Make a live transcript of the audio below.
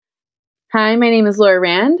Hi, my name is Laura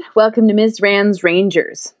Rand. Welcome to Ms. Rand's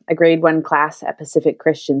Rangers, a grade 1 class at Pacific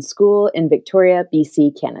Christian School in Victoria,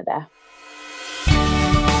 BC, Canada.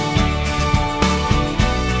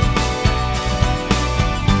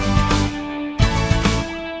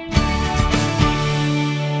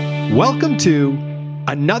 Welcome to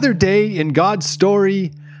another day in God's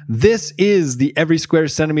story. This is the Every Square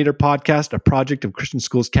Centimeter podcast, a project of Christian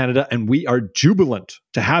Schools Canada, and we are jubilant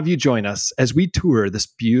to have you join us as we tour this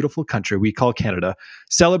beautiful country we call Canada,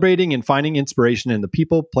 celebrating and finding inspiration in the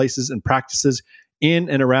people, places, and practices in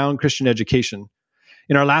and around Christian education.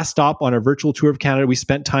 In our last stop on our virtual tour of Canada, we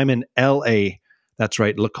spent time in LA, that's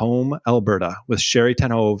right, Lacombe, Alberta, with Sherry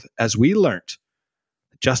Tenhove, as we learned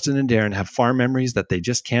Justin and Darren have farm memories that they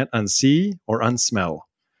just can't unsee or unsmell.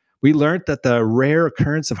 We learned that the rare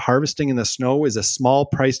occurrence of harvesting in the snow is a small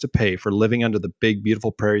price to pay for living under the big,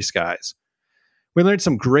 beautiful prairie skies. We learned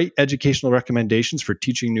some great educational recommendations for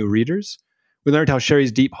teaching new readers. We learned how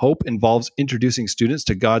Sherry's deep hope involves introducing students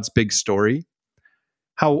to God's big story.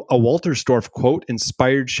 How a Walterstorff quote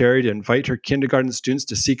inspired Sherry to invite her kindergarten students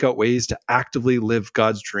to seek out ways to actively live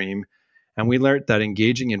God's dream. And we learned that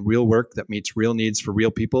engaging in real work that meets real needs for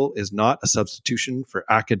real people is not a substitution for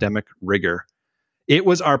academic rigor. It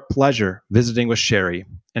was our pleasure visiting with Sherry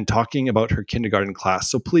and talking about her kindergarten class,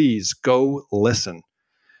 so please go listen.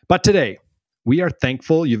 But today, we are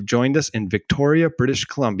thankful you've joined us in Victoria, British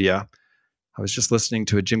Columbia. I was just listening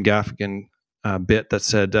to a Jim Gaffigan bit that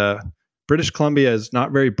said, British Columbia is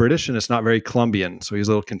not very British and it's not very Columbian, so he was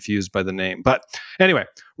a little confused by the name. But anyway,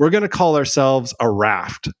 we're going to call ourselves a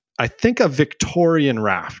raft. I think a Victorian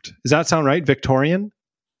raft. Does that sound right? Victorian?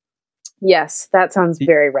 Yes, that sounds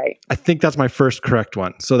very right. I think that's my first correct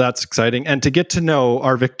one. So that's exciting. And to get to know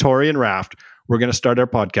our Victorian raft, we're going to start our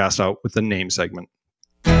podcast out with the name segment.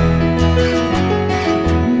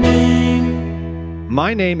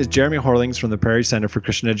 My name is Jeremy Horlings from the Prairie Centre for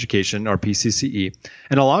Christian Education, or PCCE.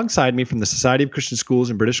 And alongside me from the Society of Christian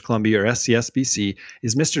Schools in British Columbia, or SCSBC,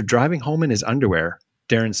 is Mr. Driving Home in His Underwear,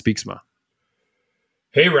 Darren Speaksma.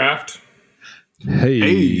 Hey, Raft.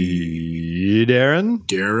 Hey,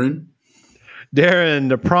 Darren. Darren,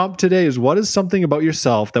 the prompt today is, what is something about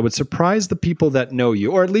yourself that would surprise the people that know you,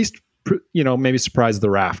 or at least, maybe surprise the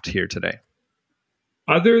raft here today?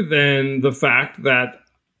 Other than the fact that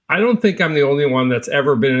I don't think I'm the only one that's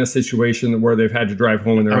ever been in a situation where they've had to drive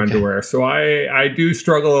home in their underwear. So I do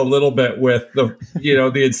struggle a little bit with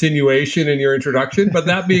the insinuation in your introduction. But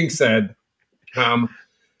that being said,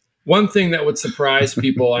 one thing that would surprise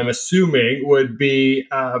people, I'm assuming, would be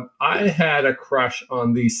I had a crush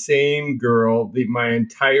on the same girl my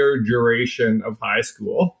entire duration of high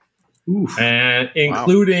school. Oof. And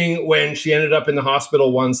including when she ended up in the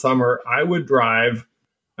hospital one summer, I would drive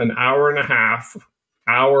an hour and a half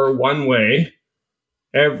one way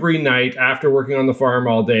every night after working on the farm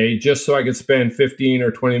all day, just so I could spend 15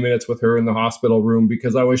 or 20 minutes with her in the hospital room,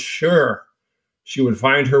 because I was sure she would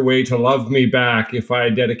find her way to love me back if I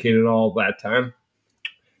dedicated all that time.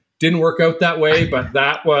 Didn't work out that way, but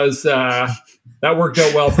that worked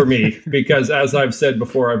out well for me, because as I've said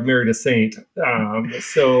before, I've married a saint.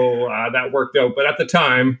 So that worked out. But at the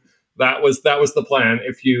time, that was the plan.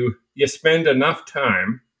 If you spend enough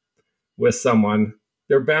time with someone,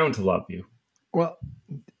 they're bound to love you. Well,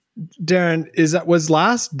 Darren, was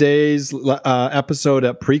last day's episode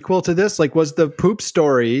a prequel to this? Like, was the poop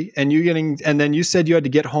story and then you said you had to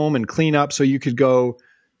get home and clean up so you could go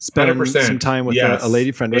spend 100%. Some time with a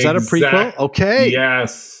lady friend. Was that a prequel? Okay.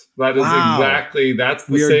 Yes, that is exactly. That's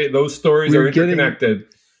those stories are interconnected.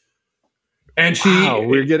 And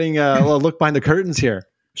we're getting a look behind the curtains here.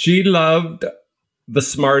 She loved the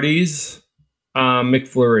Smarties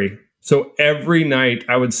McFlurry. So every night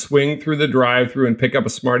I would swing through the drive-thru and pick up a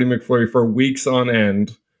Smartie McFlurry for weeks on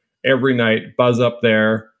end. Every night, buzz up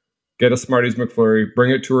there, get a Smarties McFlurry, bring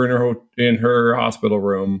it to her in her hospital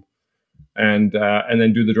room, and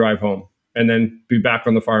then do the drive home, and then be back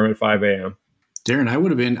on the farm at 5 a.m. Darren, I would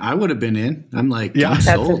have been in. I'm like, yeah,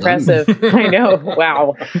 that's impressive. I know.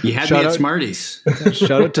 Wow. You had me at Smarties.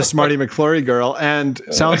 Shout out to Smartie McFlurry girl, and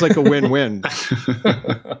sounds like a win-win.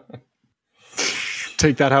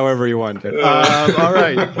 Take that however you want it. All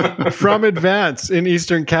right. From Advance in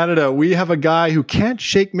Eastern Canada, we have a guy who can't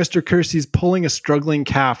shake Mr. Kersey's pulling a struggling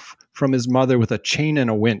calf from his mother with a chain and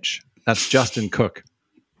a winch. That's Justin Cook.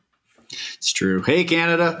 It's true. Hey,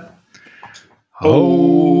 Canada.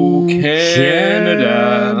 Oh, Canada.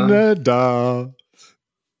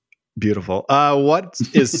 Beautiful. What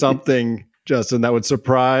is something, Justin, that would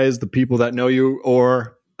surprise the people that know you,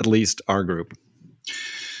 or at least our group?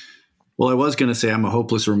 Well, I was going to say I'm a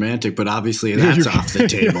hopeless romantic, but obviously that's off the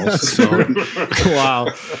table. So.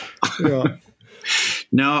 Wow. Yeah.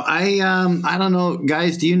 No, I don't know,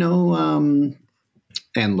 guys. Do you know?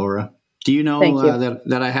 And Laura, do you know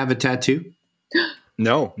that I have a tattoo?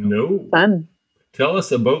 No. Fun. Tell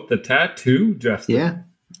us about the tattoo, Justin. Yeah.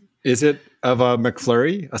 Is it of a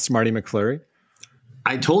McFlurry, a Smarty McFlurry?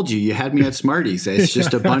 I told you had me at Smarties. It's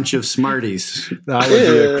just a bunch of Smarties. That would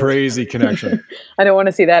be a crazy connection. I don't want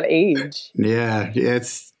to see that age. Yeah,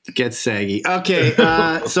 it gets saggy. Okay,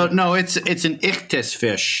 so no, it's an Ichthys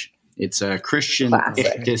fish. It's a Christian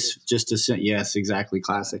Ichthys. Yes, exactly,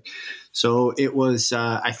 classic. So it was,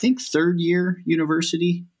 I think, third year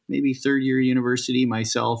university.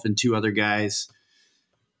 Myself and two other guys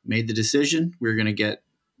made the decision. We were going to get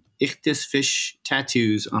Ichthys fish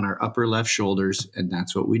tattoos on our upper left shoulders, and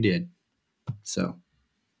that's what we did. So,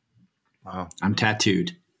 wow, I'm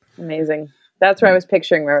tattooed. Amazing. That's where I was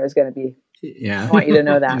picturing where it was going to be. Yeah, I want you to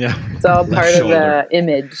know that. Yeah. It's all part of the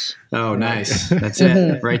image. Oh, nice. That's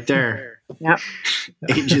it right there. Yep.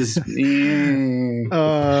 Ages.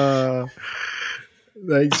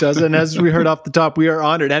 Thanks, Justin. As we heard off the top, we are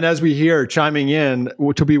honored, and as we hear chiming in,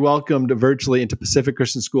 to be welcomed virtually into Pacific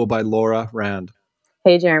Christian School by Laura Rand.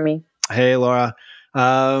 Hey, Jeremy. Hey, Laura.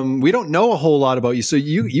 We don't know a whole lot about you, so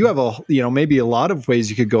you have maybe a lot of ways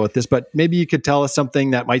you could go with this, but maybe you could tell us something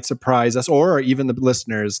that might surprise us, or even the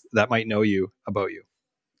listeners that might know you about you.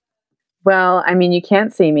 Well, I mean, you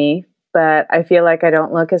can't see me, but I feel like I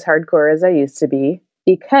don't look as hardcore as I used to be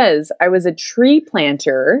because I was a tree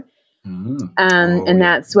planter. And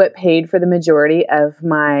that's what paid for the majority of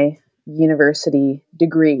my university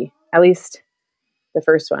degree, at least the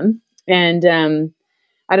first one. And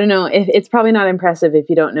I don't know, if it's probably not impressive if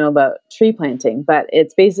you don't know about tree planting, but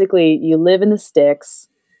it's basically you live in the sticks,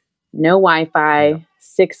 no Wi-Fi,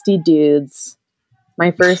 60 dudes. My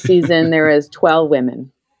first season, there was 12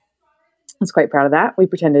 women. I was quite proud of that. We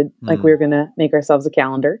pretended like we were going to make ourselves a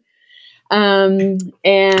calendar. And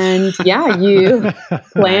yeah, you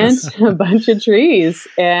plant a bunch of trees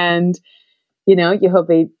and, you hope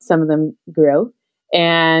some of them grow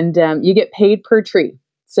and, you get paid per tree.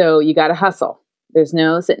 So you got to hustle. There's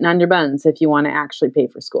no sitting on your buns if you want to actually pay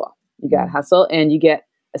for school. You got to hustle and you get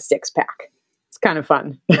a 6-pack. It's kind of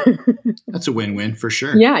fun. That's a win-win for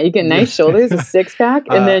sure. Yeah. You get nice shoulders, a 6-pack,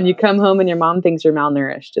 and then you come home and your mom thinks you're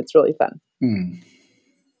malnourished. It's really fun.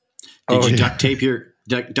 Did you duct tape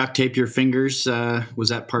your fingers? Was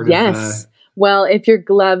that part of? Yes. Well, if your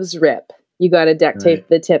gloves rip, you got to duct tape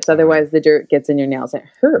the tips. Otherwise, the dirt gets in your nails. And it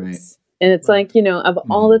hurts. Right. And it's like, of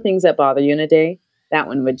all the things that bother you in a day, that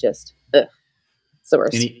one would just, it's the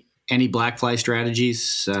worst. Any black fly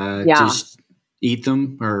strategies? Yeah. Just eat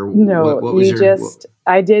them or no? What was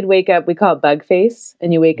I did wake up. We call it bug face,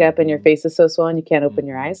 and you wake up and your face is so swollen you can't open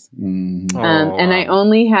your eyes. And I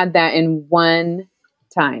only had that in one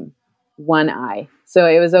eye. So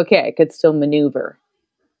it was okay. I could still maneuver.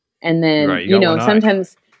 And then,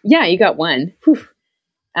 sometimes, you got one.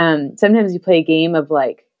 Sometimes you play a game of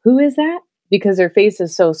like, who is that? Because their face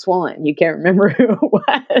is so swollen. You can't remember who it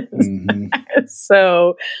was. It's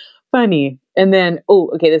so funny. And then,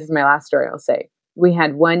 this is my last story I'll say. We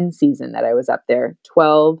had one season that I was up there,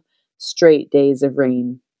 12 straight days of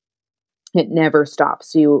rain. It never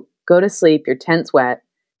stops. So you go to sleep, your tent's wet.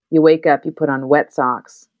 You wake up, you put on wet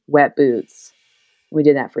socks, wet boots. We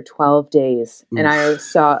did that for 12 days. And I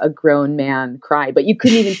saw a grown man cry, but you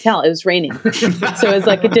couldn't even tell. It was raining. So it was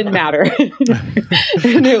like, it didn't matter.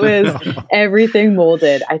 And it was everything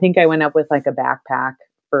molded. I think I went up with like a backpack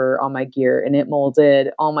for all my gear and it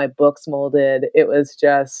molded. All my books molded. It was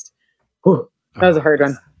just, that was a hard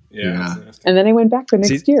one. Yeah. And then I went back the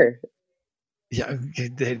next year. Yeah.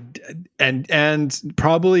 And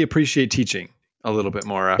probably appreciate teaching a little bit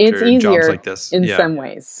more after it's easier jobs like this. In some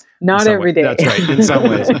ways. Not every day. That's right. In some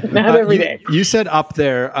ways. Not every day. You said up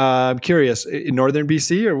there, I'm curious, in northern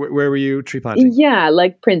BC or where were you tree planting? Yeah,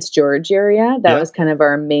 like Prince George area. That was kind of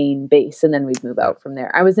our main base. And then we'd move out from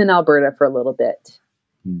there. I was in Alberta for a little bit.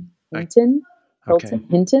 Hinton?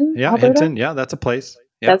 Hinton? Yeah, Alberta? Hinton. Yeah, that's a place.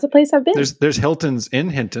 Yeah. That's a place I've been. There's Hiltons in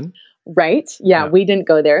Hinton. Right. Yeah, we didn't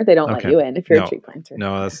go there. They don't let you in if you're a tree planter.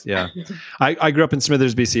 No, that's I grew up in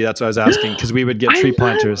Smithers, BC. That's what I was asking because we would get tree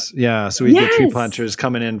planters. Yeah, so we get tree planters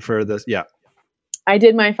coming in for this. Yeah. I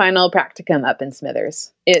did my final practicum up in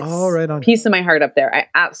Smithers. It's right on. Piece of my heart up there. I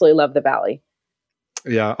absolutely love the valley.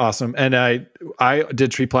 Yeah, awesome. And I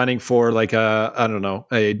did tree planting for like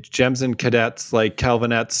a Gems and Cadets, like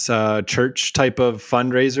Calvinette's church type of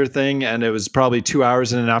fundraiser thing. And it was probably 2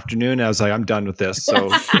 hours in an afternoon. I was like, I'm done with this. So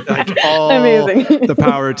amazing. The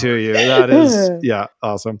power to you. That is,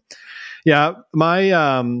 awesome. Yeah.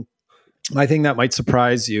 My, my thing that might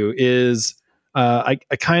surprise you is I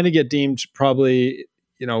kind of get deemed probably,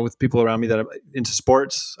 with people around me that are into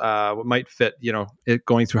sports, what might fit, it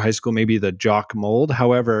going through high school, maybe the jock mold.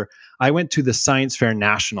 However, I went to the Science Fair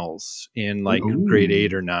Nationals in grade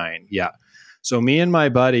 8 or 9. Yeah. So me and my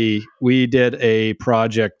buddy, we did a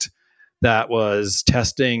project that was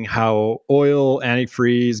testing how oil,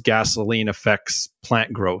 antifreeze, gasoline affects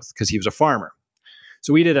plant growth, because he was a farmer.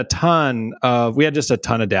 So we did a ton of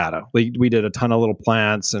data. We did a ton of little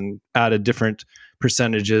plants and added different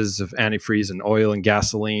percentages of antifreeze and oil and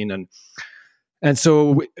gasoline. And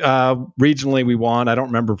so regionally we won. I don't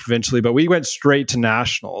remember provincially, but we went straight to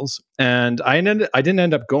nationals. And I didn't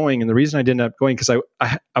end up going. And the reason I didn't end up going, because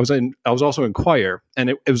I was also in choir, and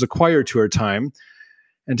it was a choir tour time.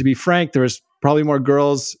 And to be frank, there was probably more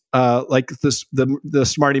girls like the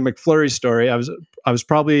Smarty McFlurry story. I was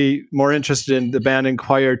probably more interested in the band and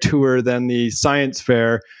choir tour than the Science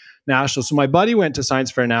Fair Nationals. So my buddy went to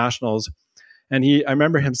Science Fair Nationals, and I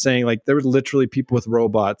remember him saying, like, there were literally people with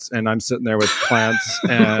robots, and I'm sitting there with plants,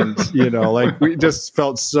 and we just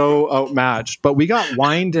felt so outmatched. But we got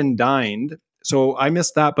wined and dined, so I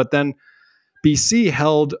missed that. But then BC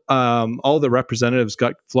held all the representatives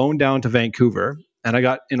got flown down to Vancouver. And I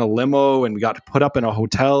got in a limo, and we got to put up in a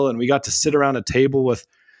hotel, and we got to sit around a table with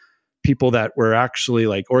people that were actually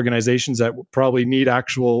like organizations that probably need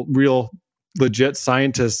actual real legit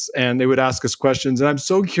scientists, and they would ask us questions. And I'm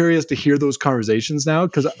so curious to hear those conversations now,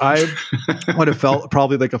 because I would have felt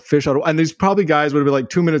probably like a fish out of, and these probably guys would have been like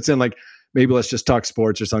 2 minutes in, like, maybe let's just talk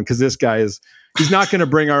sports or something, because this guy he's not going to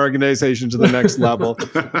bring our organization to the next level.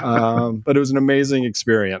 But it was an amazing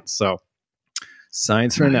experience. So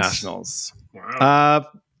Science Fair Nationals. Wow.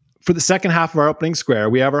 For the second half of our opening square,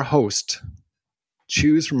 we have our host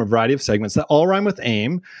choose from a variety of segments that all rhyme with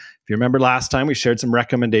AIM. If you remember last time, we shared some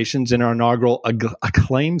recommendations in our inaugural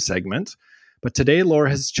Acclaim segment. But today, Laura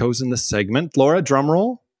has chosen this segment. Laura, drum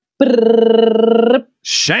roll.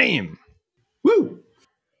 Shame. Woo.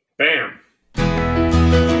 Bam.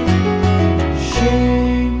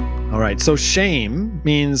 All right. So shame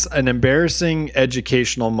means an embarrassing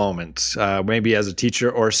educational moment, maybe as a teacher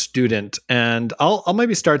or student. And I'll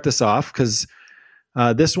maybe start this off, because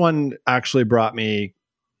this one actually brought me,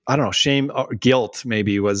 I don't know, shame or guilt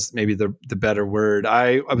was the better word.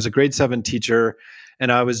 I was a grade 7 teacher,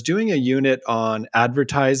 and I was doing a unit on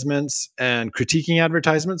advertisements and critiquing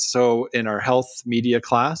advertisements. So in our health media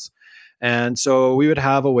class. And so we would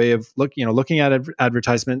have a way of looking at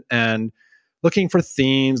advertisement and looking for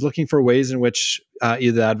themes, looking for ways in which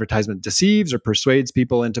either the advertisement deceives or persuades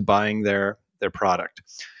people into buying their product.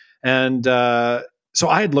 And so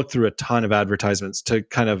I had looked through a ton of advertisements to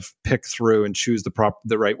kind of pick through and choose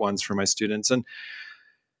the right ones for my students. And,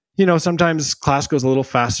 sometimes class goes a little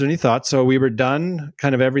faster than you thought. So we were done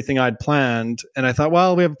kind of everything I'd planned. And I thought,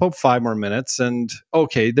 well, we have about 5 more minutes. And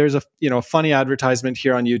okay, there's a funny advertisement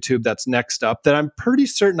here on YouTube that's next up that I'm pretty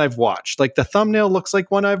certain I've watched. Like, the thumbnail looks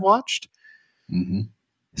like one I've watched. Mm-hmm.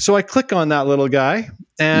 So I click on that little guy,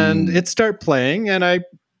 and it start playing, and I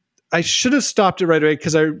should have stopped it right away,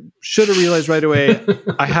 because I should have realized right away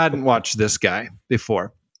I hadn't watched this guy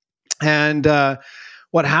before. And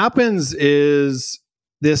what happens is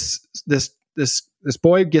this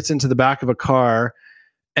boy gets into the back of a car,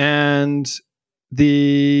 and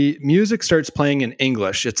the music starts playing in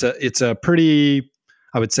English. It's a pretty,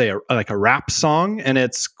 I would say, like a rap song, and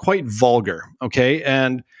it's quite vulgar. Okay,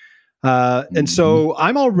 and so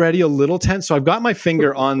I'm already a little tense. So I've got my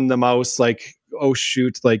finger on the mouse, like, oh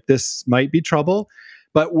shoot, like this might be trouble.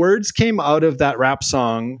 But words came out of that rap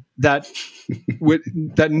song that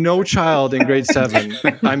no child in grade 7,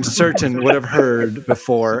 I'm certain, would have heard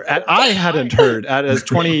before. I hadn't heard as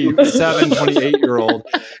 27, 28-year-old.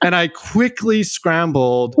 And I quickly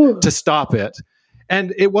scrambled to stop it.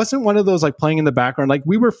 And it wasn't one of those like playing in the background. Like,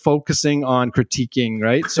 we were focusing on critiquing,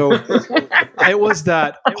 right? So it was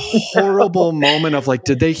that horrible moment of like,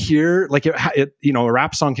 did they hear, like, a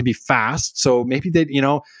rap song can be fast. So maybe they,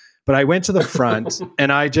 but I went to the front,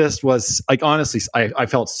 and I just was like, honestly, I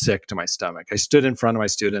felt sick to my stomach. I stood in front of my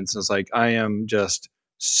students and was like, I am just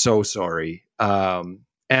so sorry. And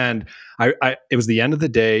it was the end of the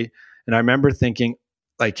day. And I remember thinking,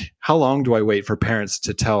 like, how long do I wait for parents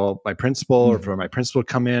to tell my principal, or for my principal to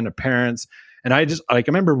come in, or parents? And I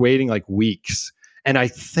remember waiting like weeks. And I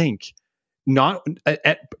think not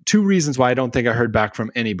at 2 reasons why I don't think I heard back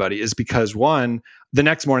from anybody is because, one, the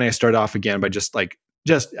next morning I started off again by just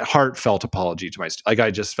heartfelt apology to my like, I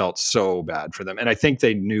just felt so bad for them. And I think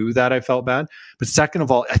they knew that I felt bad. But second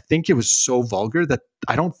of all, I think it was so vulgar that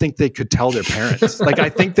I don't think they could tell their parents. Like, I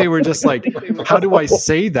think they were just like, how do I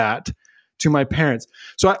say that to my parents.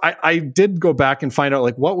 So I did go back and find out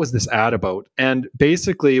like what was this ad about, and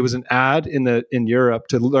basically it was an ad in Europe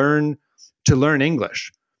to learn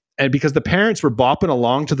English. And because the parents were bopping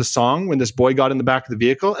along to the song when this boy got in the back of the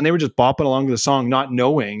vehicle, and they were just bopping along to the song, not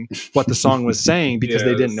knowing what the song was saying because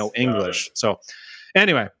they didn't know English. So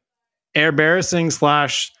anyway, embarrassing /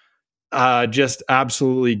 just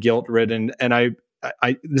absolutely guilt-ridden. And I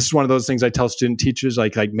this is one of those things I tell student teachers,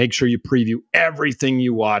 like make sure you preview everything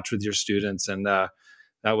you watch with your students. And that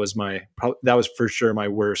was for sure my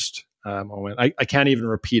worst moment. I can't even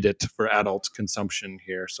repeat it for adult consumption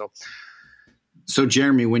here. So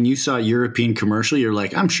Jeremy, when you saw a European commercial, you're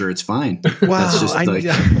like, I'm sure it's fine. Wow. That's just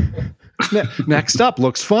next up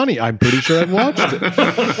looks funny. I'm pretty sure I've watched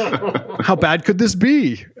it. How bad could this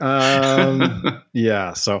be?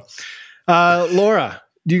 Yeah. So, Laura,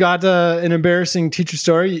 you got an embarrassing teacher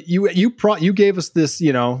story. You gave us this,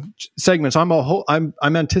 segment. So I'm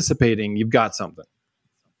anticipating you've got something.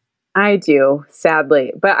 I do,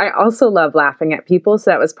 sadly, but I also love laughing at people. So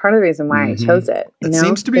that was part of the reason why I chose it. That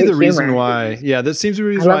seems to be the reason why. Yeah, that seems to be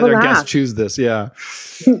the reason why our guests choose this. Yeah.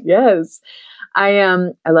 Yes.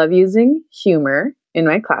 I love using humor in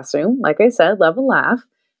my classroom. Like I said, love a laugh.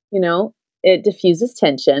 It diffuses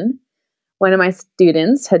tension. One of my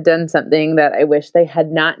students had done something that I wish they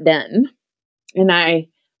had not done. And I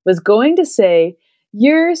was going to say,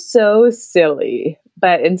 "You're so silly."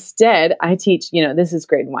 But instead, I teach, this is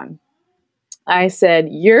grade 1. I said,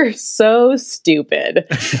 "You're so stupid."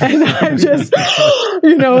 And I just,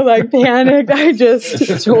 panicked. I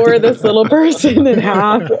just tore this little person in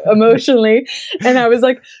half emotionally. And I was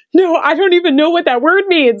like, "No, I don't even know what that word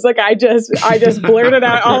means." Like, I just blurted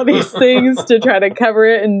out all these things to try to cover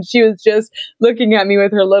it. And she was just looking at me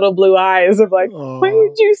with her little blue eyes of like, "Why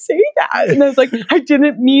did you say that?" And I was like, "I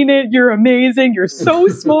didn't mean it. You're amazing. You're so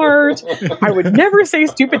smart. I would never say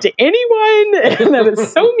stupid to anyone. And that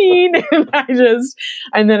is so mean."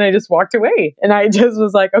 And then I just walked away, and I just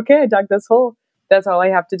was like, "Okay, I dug this hole. That's all I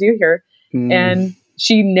have to do here." And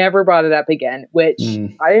she never brought it up again, which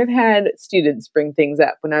I have had students bring things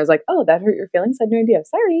up when I was like, "Oh, that hurt your feelings? I had no idea.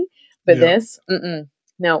 Sorry." But this,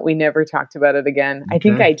 no, we never talked about it again. Okay. I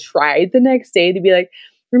think I tried the next day to be like,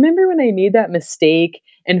 "Remember when I made that mistake?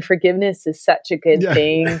 And forgiveness is such a good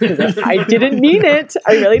thing because I didn't mean it.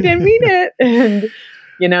 I really didn't mean it." And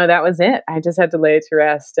that was it. I just had to lay it to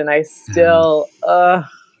rest. And I still,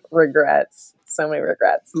 regrets. So many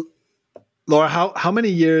regrets. Laura, how many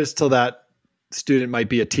years till that student might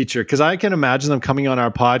be a teacher? Because I can imagine them coming on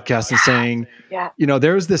our podcast and saying,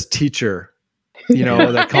 there was this teacher,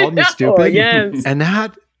 that called me stupid. Yes. And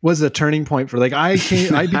that was a turning point for I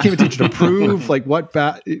became a teacher to prove what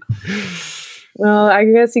bad. Well, I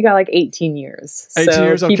guess you got 18 years. 18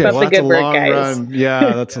 years? Keep up the good work, guys. Run.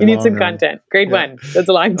 Yeah, that's a you long need some run. content. Grade 1. That's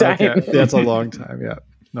a long time. Okay. That's a long time. Yeah.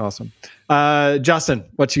 Awesome. Justin,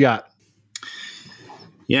 what you got?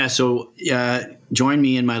 Yeah. So join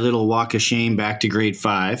me in my little walk of shame back to grade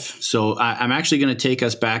 5. So I'm actually going to take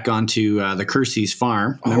us back onto the Kersey's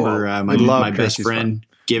farm. Remember my best friend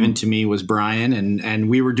given to me was Brian, and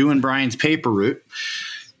we were doing Brian's paper route.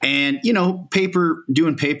 And,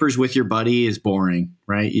 doing papers with your buddy is boring,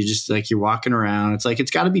 right? You just you're walking around. It's it's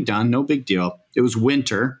got to be done. No big deal. It was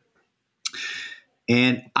winter.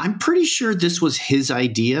 And I'm pretty sure this was his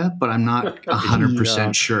idea, but I'm not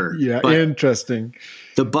 100% sure. Yeah, but interesting.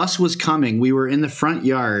 The bus was coming. We were in the front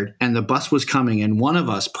yard and the bus was coming. And one of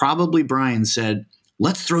us, probably Brian, said,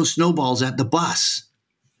 "Let's throw snowballs at the bus."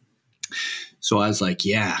 So I was like,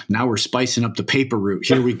 yeah, now we're spicing up the paper route.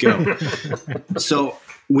 Here we go. So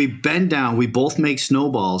we bend down, we both make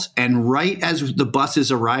snowballs, and right as the bus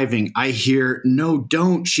is arriving, I hear, "No,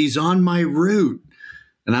 don't, she's on my route."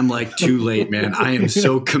 And I'm like, too late, man. I am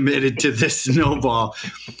so committed to this snowball.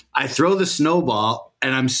 I throw the snowball,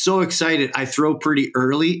 and I'm so excited. I throw pretty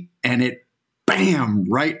early, and it, bam,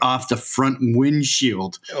 right off the front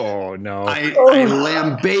windshield. Oh, no. I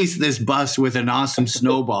lambaste this bus with an awesome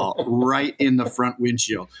snowball right in the front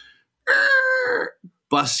windshield.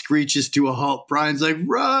 Bus screeches to a halt. Brian's like,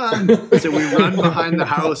 "Run!" So we run behind the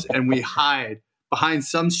house and we hide behind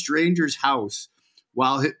some stranger's house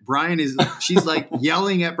while she's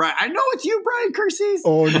yelling at Brian, "I know it's you, Brian Kersey's."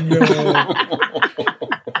 Oh, no.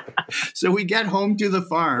 So we get home to the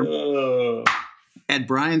farm and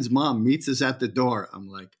Brian's mom meets us at the door. I'm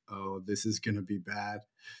like, "Oh, this is going to be bad."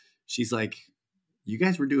 She's like, "You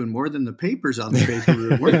guys were doing more than the papers on the paper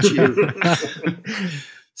route, weren't you?"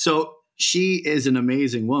 So she is an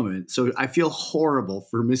amazing woman. So I feel horrible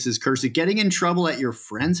for Mrs. Kersey. Getting in trouble at your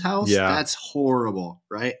friend's house, that's horrible,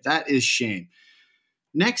 right? That is shame.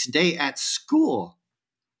 Next day at school,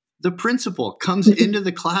 the principal comes into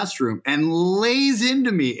the classroom and lays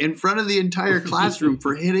into me in front of the entire classroom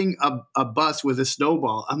for hitting a bus with a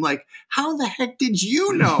snowball. I'm like, how the heck did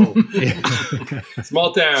you know?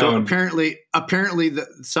 Small town. So apparently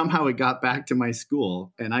somehow it got back to my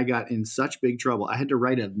school, and I got in such big trouble. I had to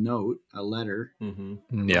write a letter.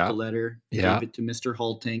 Yeah. A letter. Yeah. Gave it to Mr.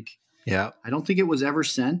 Holtink. Yeah. I don't think it was ever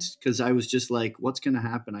sent because I was just like, what's going to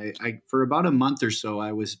happen? I for about a month or so,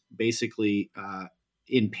 I was basically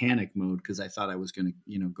in panic mode because I thought I was going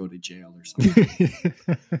to, go to jail or something.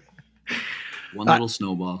 One little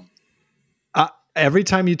snowball. Every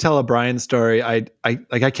time you tell a Brian story, I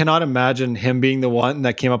cannot imagine him being the one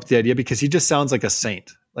that came up with the idea, because he just sounds like a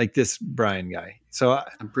saint, like this Brian guy. So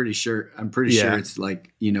I'm pretty sure it's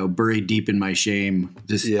like, buried deep in my shame.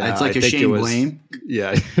 It's like a shame blame.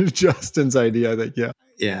 Yeah. Justin's idea, I think. Yeah.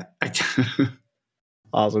 Yeah.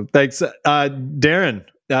 Awesome. Thanks. Darren,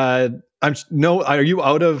 are you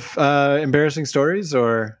out of embarrassing stories,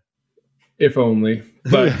 or? If only.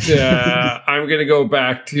 But I'm going to go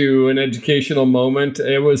back to an educational moment.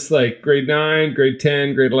 It was like grade 9, grade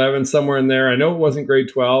 10, grade 11, somewhere in there. I know it wasn't grade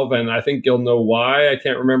 12, and I think you'll know why. I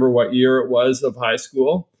can't remember what year it was of high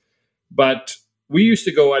school. But we used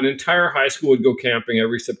to go, an entire high school would go camping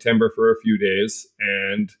every September for a few days.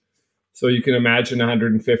 And so you can imagine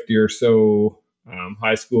 150 or so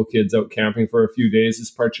high school kids out camping for a few days as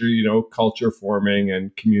part of your, culture forming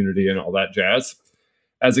and community and all that jazz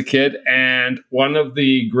as a kid. And one of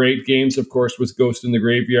the great games, of course, was Ghost in the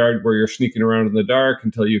Graveyard, where you're sneaking around in the dark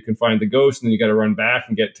until you can find the ghost, and then you got to run back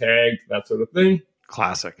and get tagged, that sort of thing.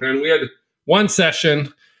 Classic. And we had one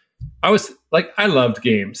session. I loved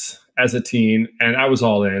games as a teen, and I was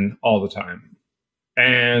all in all the time.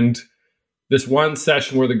 And this one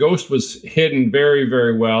session where the ghost was hidden very,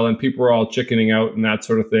 very well, and people were all chickening out and that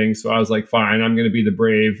sort of thing. So I was like, fine, I'm going to be the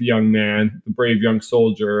brave young man, the brave young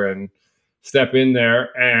soldier, and step in there.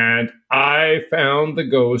 And I found the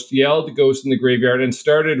ghost, yelled Ghost in the Graveyard, and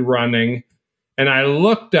started running. And I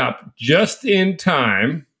looked up just in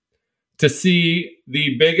time to see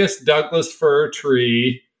the biggest Douglas fir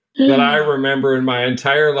tree that I remember in my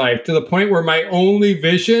entire life, to the point where my only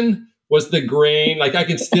vision was the grain. Like, I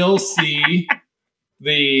could still see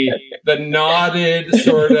the knotted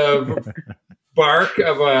sort of bark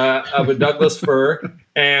of a Douglas fir.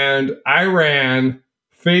 And I ran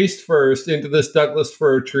face first into this Douglas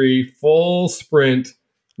fir tree, full sprint,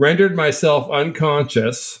 rendered myself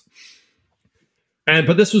unconscious.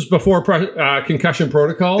 But this was before concussion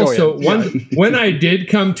protocol. Oh, yeah. So when I did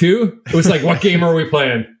come to, it was like, what game are we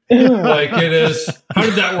playing? Like, it is, how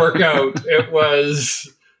did that work out? It was,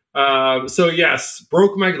 so yes,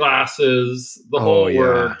 broke my glasses, the whole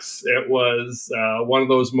works. It was one of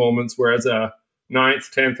those moments where, as a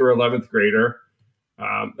 9th, 10th, or 11th grader,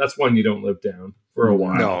 that's one you don't live down for a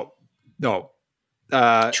while. No.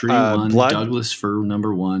 Tree 1, blood. Douglas fir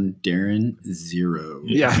number 1, Darren 0.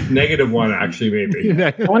 Yeah. -1, actually, maybe.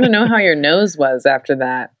 I want to know how your nose was after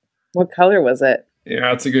that. What color was it? Yeah,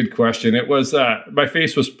 that's a good question. It was, my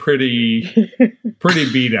face was pretty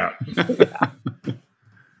beat up.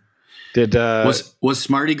 Was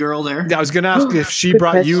Smarty Girl there? I was going to ask if she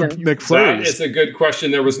brought you McFlurries. That is a good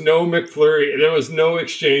question. There was no McFlurry. There was no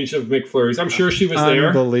exchange of McFlurries. I'm sure she was there.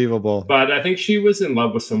 Unbelievable. But I think she was in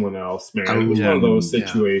love with someone else, man. It was one of those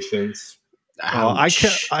situations. Well,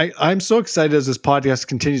 I'm so excited as this podcast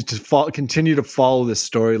continues to continue to follow this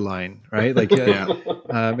storyline, right? Like,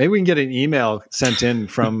 maybe we can get an email sent in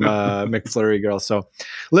from McFlurry Girl. So,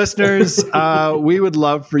 listeners, we would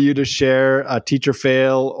love for you to share a teacher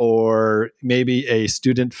fail or maybe a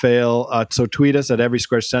student fail. So tweet us at Every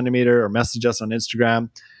Square Centimeter or message us on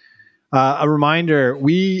Instagram. A reminder,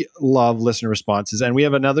 we love listener responses, and we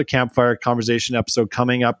have another Campfire Conversation episode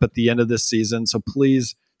coming up at the end of this season. So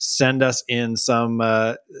please send us in some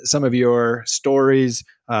of your stories,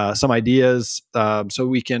 some ideas, so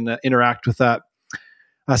we can interact with that.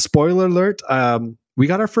 Spoiler alert, we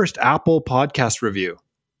got our first Apple podcast review.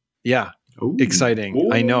 Yeah. Ooh. Exciting.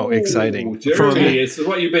 Ooh. I know, exciting. Jeremy, this is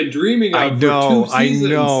what you've been dreaming of for 2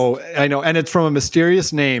 seasons. I know. And it's from a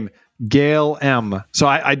mysterious name, Gail M. So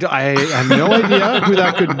I have no idea who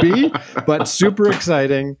that could be, but super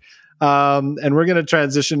exciting. And we're going to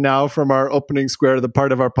transition now from our opening square to the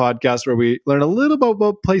part of our podcast where we learn a little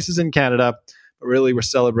about places in Canada, but really we're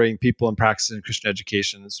celebrating people and practicing Christian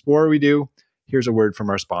education. Before we do, here's a word from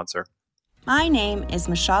our sponsor. My name is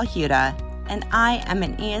Michelle Huda, and I am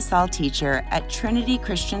an ESL teacher at Trinity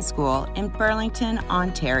Christian School in Burlington,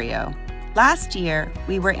 Ontario. Last year,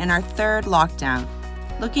 we were in our 3rd lockdown,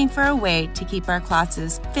 looking for a way to keep our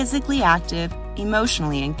classes physically active,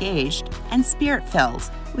 emotionally engaged, and spirit-filled.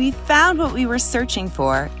 We found what we were searching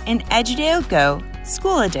for in Edudeo Go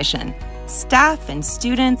School Edition. Staff and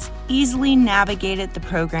students easily navigated the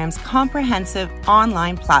program's comprehensive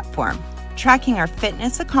online platform, tracking our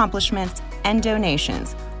fitness accomplishments and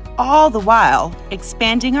donations, all the while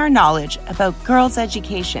expanding our knowledge about girls'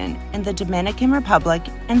 education in the Dominican Republic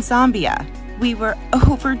and Zambia. We were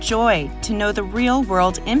overjoyed to know the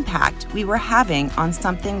real-world impact we were having on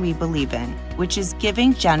something we believe in, which is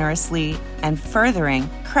giving generously and furthering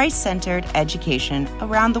Christ-centered education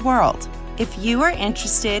around the world. If you are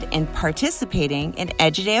interested in participating in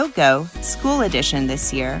Edudeo Go School Edition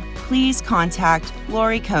this year, please contact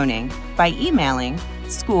Lori Koning by emailing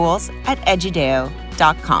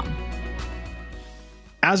schools@edudeo.com.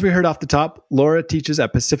 As we heard off the top, Laura teaches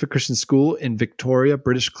at Pacific Christian School in Victoria,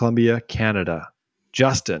 British Columbia, Canada.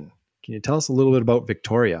 Justin, can you tell us a little bit about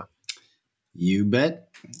Victoria? You bet.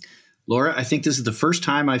 Laura, I think this is the first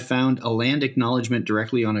time I found a land acknowledgement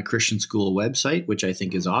directly on a Christian school website, which I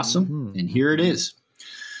think is awesome. Mm-hmm. And here it is.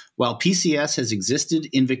 While PCS has existed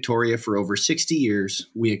in Victoria for over 60 years,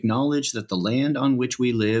 we acknowledge that the land on which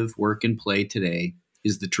we live, work, and play today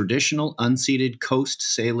is the traditional unceded Coast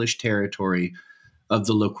Salish territory of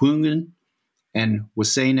the Lekwungen and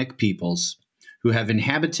WSÁNEĆ peoples, who have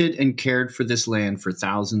inhabited and cared for this land for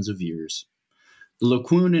thousands of years. The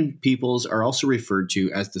Lekwungen peoples are also referred to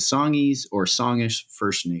as the Songhees or Songish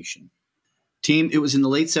First Nation. Team, it was in the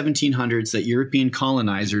late 1700s that European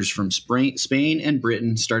colonizers from Spain and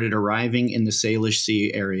Britain started arriving in the Salish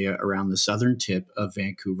Sea area around the southern tip of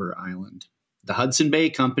Vancouver Island. The Hudson Bay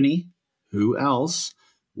Company, who else,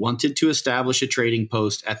 wanted to establish a trading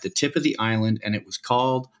post at the tip of the island, and it was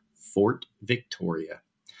called Fort Victoria.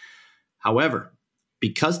 However,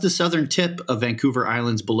 because the southern tip of Vancouver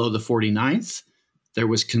Island's below the 49th, there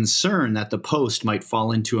was concern that the post might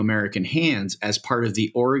fall into American hands as part of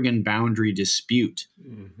the Oregon boundary dispute.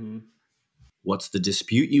 Mm-hmm. What's the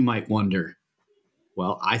dispute, you might wonder?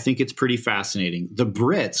 Well, I think it's pretty fascinating. The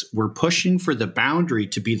Brits were pushing for the boundary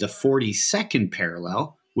to be the 42nd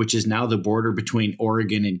parallel, which is now the border between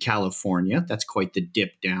Oregon and California. That's quite the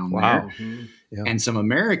dip down there. Mm-hmm. Yeah. And some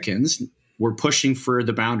Americans were pushing for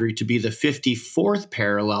the boundary to be the 54th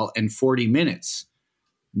parallel and 40 minutes.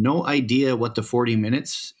 No idea what the 40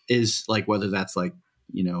 minutes is like, whether that's like,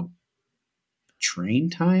 train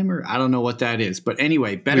time or I don't know what that is. But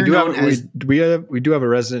anyway, better known as... We do have a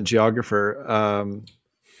resident geographer.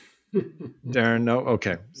 Darren, no?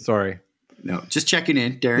 Okay, sorry. No, just checking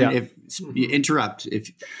in, Darren. Yeah. If you interrupt,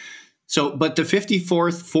 but the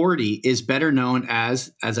 54th 40 is better known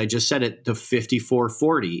as I just said it, the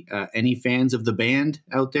 5440. Any fans of the band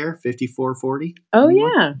out there? 5440? Oh,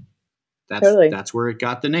 yeah. That's where it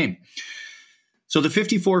got the name. So the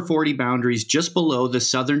 5440 boundary is just below the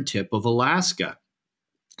southern tip of Alaska.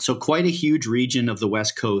 So quite a huge region of the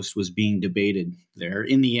West Coast was being debated there.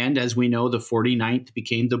 In the end, as we know, the 49th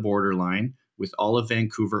became the borderline, with all of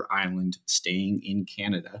Vancouver Island staying in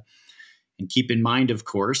Canada. And keep in mind, of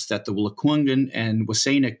course, that the Lekwungen and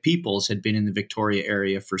WSÁNEĆ peoples had been in the Victoria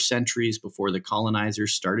area for centuries before the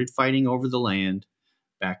colonizers started fighting over the land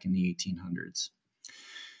back in the 1800s.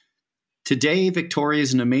 Today, Victoria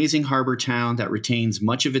is an amazing harbor town that retains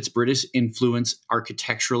much of its British influence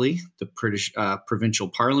architecturally, the British provincial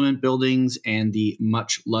parliament buildings and the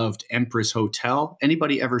much-loved Empress Hotel.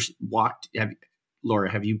 Anybody ever walked...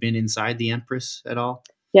 Laura, have you been inside the Empress at all?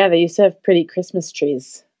 Yeah, they used to have pretty Christmas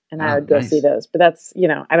trees, and I would go see those. But that's,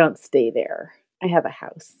 I don't stay there. I have a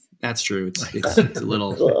house. That's true. It's a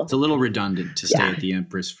little redundant to stay at the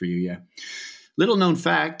Empress for you, yeah. Little known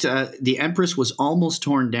fact, the Empress was almost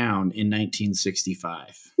torn down in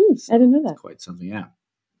 1965. I didn't know that. Quite something, yeah.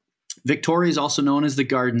 Victoria is also known as the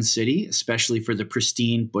Garden City, especially for the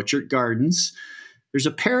pristine Butchert Gardens. There's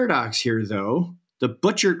a paradox here, though. The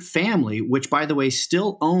Butchert family, which, by the way,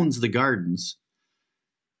 still owns the gardens,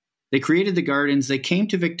 they created the gardens. They came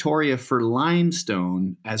to Victoria for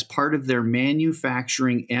limestone as part of their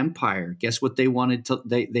manufacturing empire. Guess what they wanted to?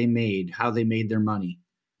 They made, how they made their money?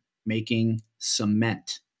 Making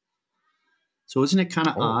cement. So isn't it kind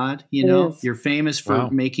of odd? You're famous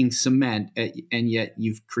for making cement, and yet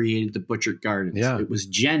you've created the Butchert Gardens. Yeah. It was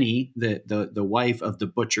Jenny, the wife of the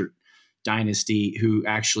Butchert dynasty, who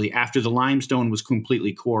actually, after the limestone was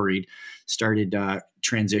completely quarried, started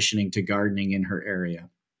transitioning to gardening in her area.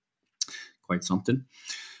 Quite something.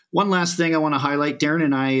 One last thing I want to highlight, Darren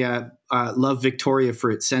and I love Victoria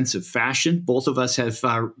for its sense of fashion. Both of us have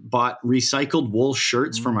bought recycled wool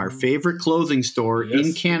shirts from our favorite clothing store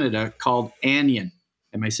in Canada called Anion.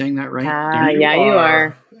 Am I saying that right? Yeah, you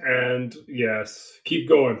are. And yes, keep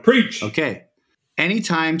going. Preach. Okay.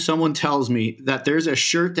 anytime someone tells me that there's a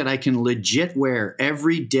shirt that I can legit wear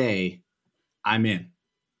every day, I'm in.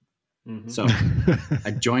 Mm-hmm. So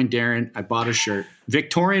I joined Darren. I bought a shirt.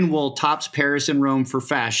 Victorian wool tops Paris and Rome for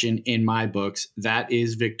fashion in my books. That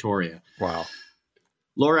is Victoria. Wow.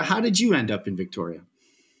 Laura, how did you end up in Victoria?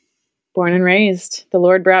 Born and raised. The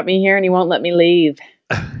Lord brought me here and he won't let me leave.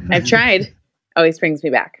 I've tried. Always brings me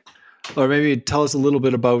back. Or maybe tell us a little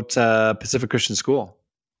bit about Pacific Christian School.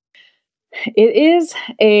 It is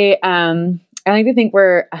I like to think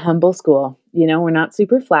we're a humble school. You know, we're not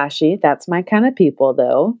super flashy. That's my kind of people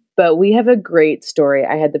though. But we have a great story.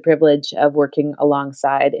 I had the privilege of working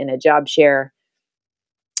alongside in a job share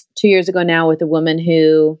 2 years ago now with a woman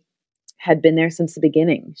who had been there since the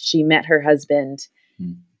beginning. She met her husband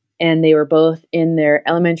and they were both in their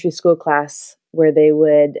elementary school class where they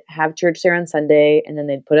would have church there on Sunday and then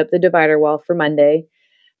they'd put up the divider wall for Monday.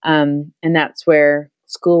 And that's where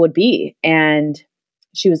school would be. And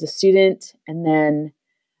she was a student and then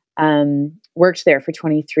worked there for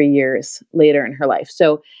 23 years later in her life.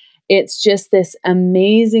 So it's just this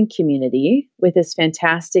amazing community with this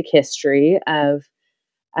fantastic history of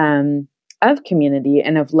community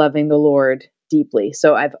and of loving the Lord deeply.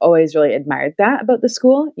 So I've always really admired that about the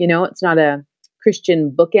school. You know, it's not a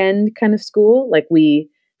Christian bookend kind of school. Like we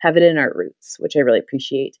have it in our roots, which I really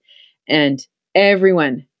appreciate. And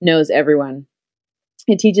everyone knows everyone.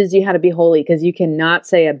 It teaches you how to be holy because you cannot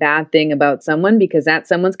say a bad thing about someone because that's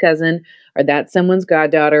someone's cousin or that's someone's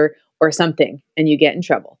goddaughter or something and you get in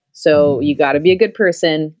trouble. So you got to be a good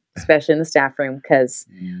person, especially in the staff room because,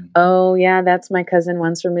 oh yeah, that's my cousin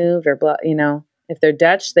once removed or blah, you know, if they're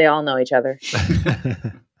Dutch, they all know each other.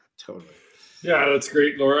 Totally. Yeah, that's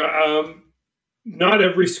great, Laura. Not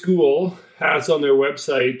every school has on their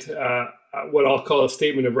website what I'll call a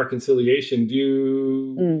statement of reconciliation. Do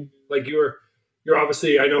you, like you're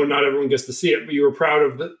obviously, I know not everyone gets to see it, but you were proud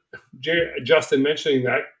of Justin mentioning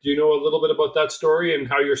that. Do you know a little bit about that story and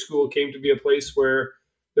how your school came to be a place where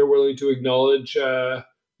they're willing to acknowledge the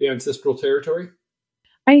ancestral territory?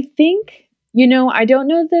 I think, you know, I don't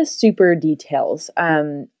know the super details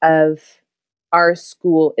of our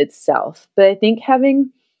school itself, but I think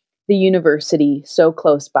having the university so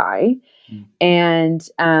close by and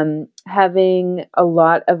having a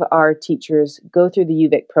lot of our teachers go through the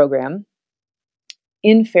UVic program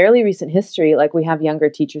in fairly recent history, like we have younger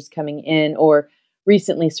teachers coming in or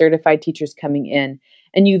recently certified teachers coming in,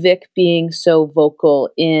 and UVic being so vocal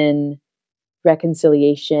in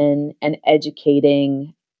reconciliation and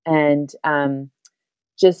educating and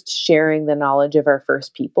just sharing the knowledge of our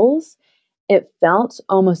First Peoples, it felt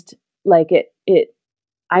almost like it.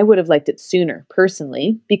 I would have liked it sooner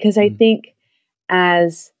personally, because I think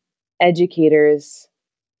as educators,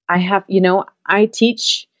 I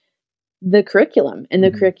teach the curriculum and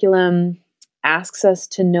the curriculum asks us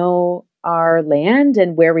to know our land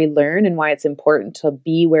and where we learn and why it's important to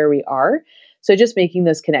be where we are. So just making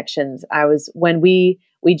those connections. When we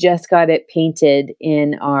just got it painted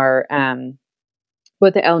in our,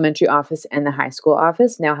 both the elementary office and the high school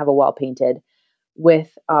office now have a wall painted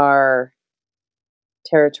with our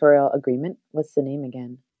territorial agreement. What's the name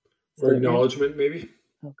again? Or acknowledgement, maybe?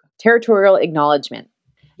 Okay. Territorial acknowledgement.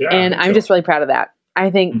 Yeah, and I'm just really proud of that. I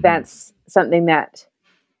think that's something that,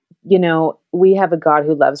 you know, we have a God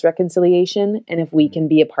who loves reconciliation. And if we can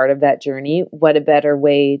be a part of that journey, what a better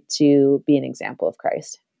way to be an example of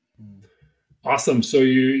Christ. Awesome. So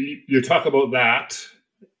you talk about that.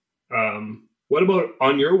 What about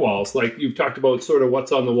on your walls? Like you've talked about sort of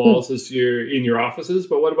what's on the walls as you're in your offices,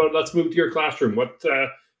 but what about, let's move to your classroom. What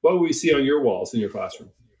will we see on your walls in your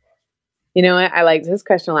classroom? You know, I like this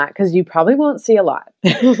question a lot because you probably won't see a lot.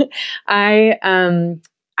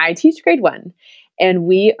 I teach grade 1 and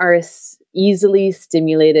we are a easily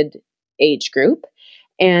stimulated age group.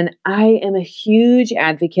 And I am a huge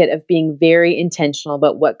advocate of being very intentional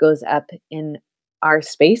about what goes up in our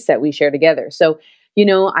space that we share together. So, you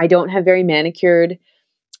know, I don't have very manicured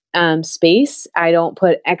space. I don't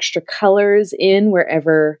put extra colors in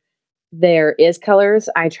wherever there is colors.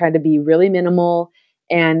 I try to be really minimal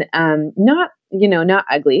and not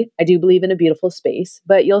ugly. I do believe in a beautiful space,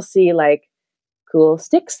 but you'll see like cool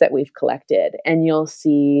sticks that we've collected, and you'll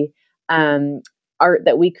see art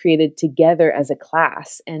that we created together as a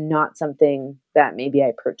class and not something that maybe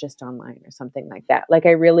I purchased online or something like that. Like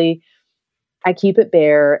I keep it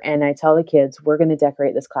bare and I tell the kids, we're going to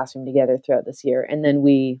decorate this classroom together throughout this year. And then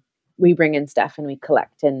we bring in stuff and we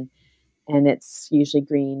collect and it's usually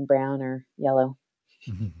green, brown, or yellow.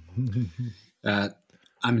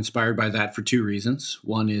 I'm inspired by that for 2 reasons.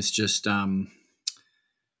 One is just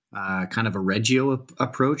kind of a Reggio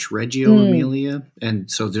approach, Reggio Emilia.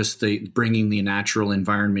 And so just bringing the natural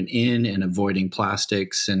environment in and avoiding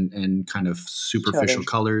plastics and kind of superficial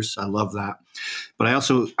colors. I love that. But I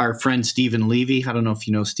also, our friend Stephen Levy, I don't know if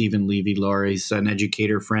you know Stephen Levy, Laura, he's an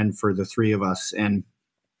educator friend for the three of us. And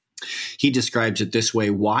he describes it this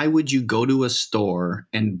way: why would you go to a store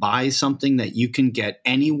and buy something that you can get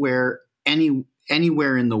anywhere in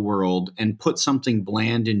the world and put something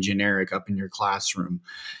bland and generic up in your classroom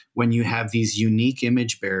when you have these unique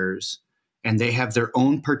image bearers and they have their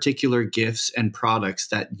own particular gifts and products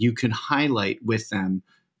that you can highlight with them?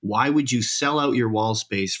 Why would you sell out your wall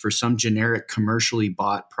space for some generic commercially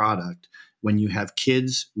bought product when you have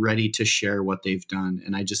kids ready to share what they've done?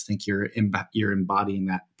 And I just think you're embodying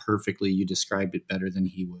that perfectly. You described it better than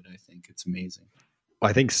he would. I think it's amazing.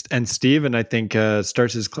 I think, and Stephen, I think,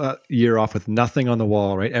 starts his year off with nothing on the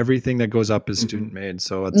wall, right? Everything that goes up is student made.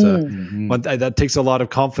 So it's that takes a lot of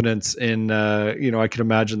confidence in, I can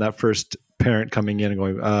imagine that first parent coming in and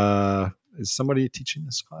going, is somebody teaching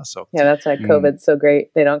this class? So yeah, that's why COVID's so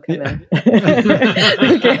great. They don't come in.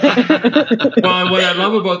 Well, what I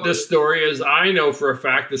love about this story is I know for a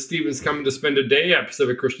fact that Stephen's coming to spend a day at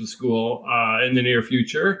Pacific Christian School in the near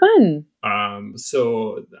future. Fun.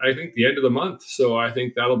 So I think the end of the month. So I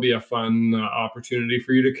think that'll be a fun opportunity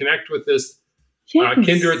for you to connect with this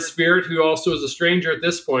kindred spirit who also is a stranger at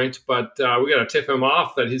this point. But we got to tip him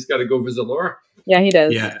off that he's got to go visit Laura. Yeah, he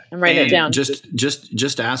does. Yeah. I'm writing it down.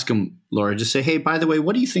 Just ask him, Laura. Just say, hey, by the way,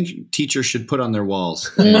 what do you think teachers should put on their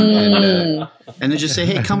walls? And then just say,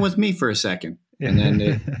 hey, come with me for a second. And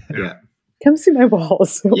then, come see my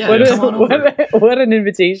walls. Yeah, what an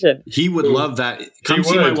invitation. He would love that. Come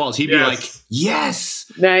see my walls. He'd be like,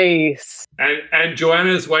 yes. Nice. And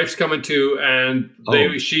Joanna's wife's coming too, and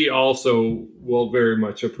she also will very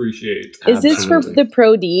much appreciate. Is this for the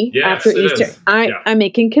Pro D after Easter? I'm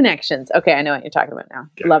making connections. Okay, I know what you're talking about now.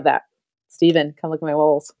 Okay. Love that. Stephen, come look at my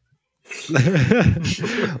walls.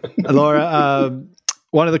 Laura,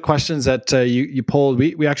 one of the questions that you pulled,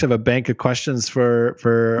 we actually have a bank of questions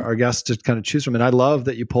for our guests to kind of choose from. And I love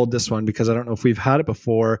that you pulled this one because I don't know if we've had it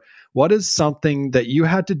before. What is something that you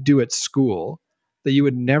had to do at school that you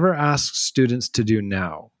would never ask students to do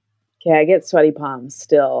now? Okay, I get sweaty palms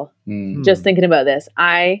still. Just thinking about this.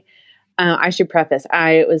 I should preface,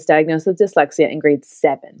 I was diagnosed with dyslexia in grade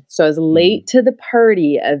 7. So I was late to the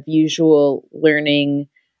party of usual learning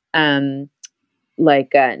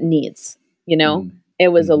needs,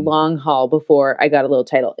 It was a long haul before I got a little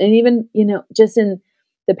title. And even, just in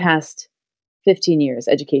the past 15 years,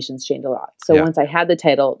 education's changed a lot. So once I had the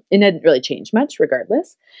title, it didn't really change much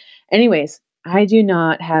regardless. Anyways, I do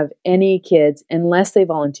not have any kids, unless they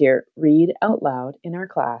volunteer, read out loud in our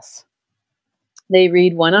class. They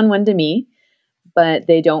read one-on-one to me, but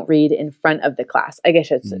they don't read in front of the class. I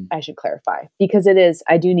guess I should clarify, because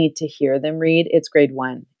I do need to hear them read. It's grade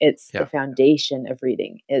 1. It's the foundation of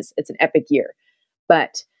reading. It's an epic year.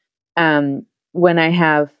 But when I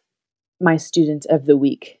have my student of the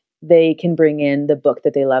week, they can bring in the book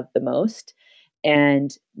that they love the most, and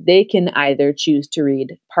they can either choose to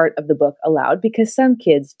read part of the book aloud, because some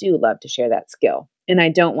kids do love to share that skill, and I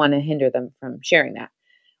don't want to hinder them from sharing that.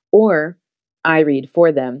 Or I read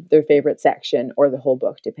for them their favorite section or the whole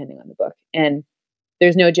book, depending on the book. And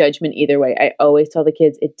there's no judgment either way. I always tell the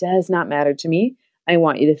kids, it does not matter to me. I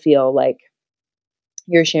want you to feel like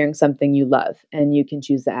you're sharing something you love, and you can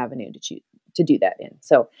choose the avenue to do that in.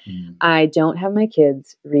 So I don't have my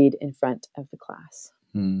kids read in front of the class.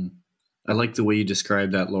 I like the way you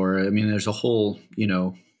described that, Laura. I mean, there's a whole,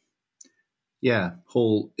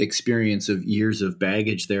 whole experience of years of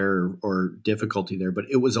baggage there or difficulty there. But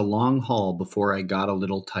it was a long haul before I got a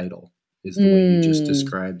little title, is the way you just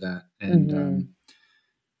described that. And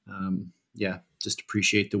just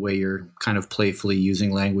appreciate the way you're kind of playfully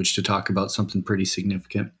using language to talk about something pretty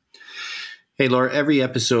significant. Hey, Laura, every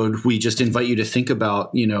episode, we just invite you to think about,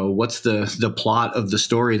 what's the plot of the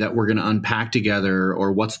story that we're going to unpack together,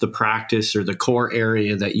 or what's the practice or the core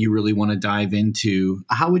area that you really want to dive into.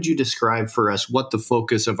 How would you describe for us what the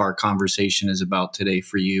focus of our conversation is about today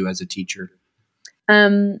for you as a teacher?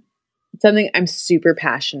 Something I'm super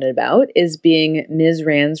passionate about is being Ms.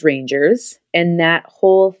 Rand's Rangers. And that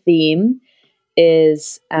whole theme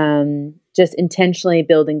is just intentionally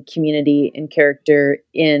building community and character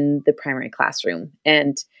in the primary classroom,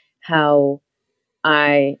 and how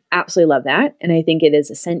I absolutely love that. And I think it is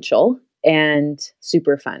essential and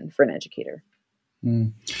super fun for an educator.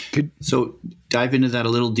 So dive into that a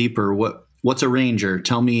little deeper. What's a ranger?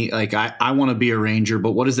 Tell me, I want to be a ranger,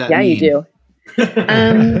 but what does that mean? Yeah, you do.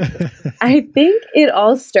 I think it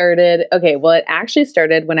all started. Okay, well, it actually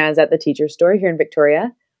started when I was at the teacher store here in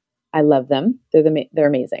Victoria. I love them. They're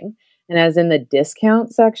amazing. And I was in the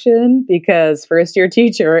discount section because first year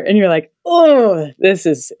teacher, and you're like, oh, this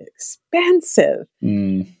is expensive.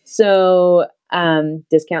 So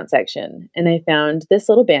discount section. And I found this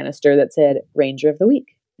little banister that said Ranger of the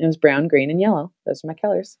Week. It was brown, green, and yellow. Those are my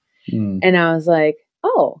colors. And I was like,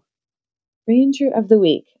 oh, Ranger of the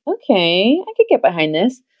Week. Okay, I could get behind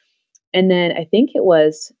this. And then I think it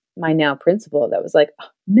was my now principal that was like, oh,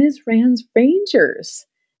 Ms. Rand's Rangers.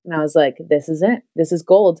 And I was like, this is it. This is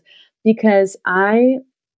gold. Because I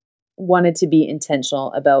wanted to be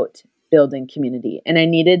intentional about building community. And I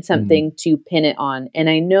needed something to pin it on. And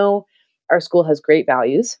I know our school has great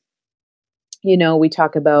values. You know, we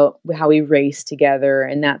talk about how we race together.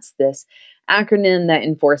 And that's this acronym that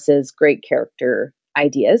enforces great character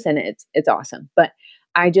ideas. And it's awesome. But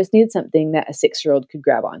I just needed something that a 6-year-old could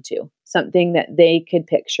grab onto. Something that they could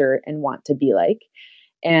picture and want to be like.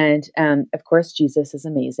 And of course, Jesus is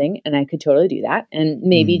amazing, and I could totally do that. And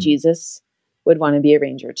maybe Jesus would want to be a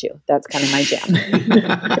ranger too. That's kind of my jam.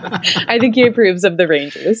 I think he approves of the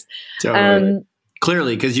Rangers. Totally.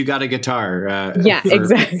 Clearly, because you got a guitar.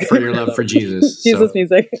 Exactly. For your love for Jesus. Jesus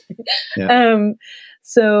music.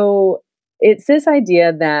 So it's this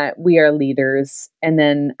idea that we are leaders. And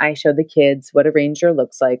then I show the kids what a ranger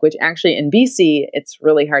looks like, which actually in BC, it's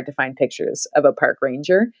really hard to find pictures of a park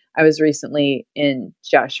ranger. I was recently in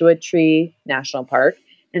Joshua Tree National Park,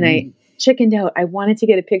 and I chickened out. I wanted to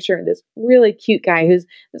get a picture of this really cute guy who's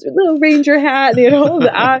this little ranger hat, you know,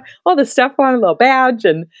 all the stuff on, a little badge.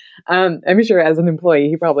 And I'm sure as an employee,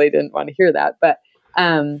 he probably didn't want to hear that. But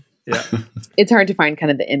it's hard to find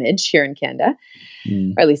kind of the image here in Canada,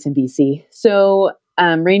 or at least in BC. So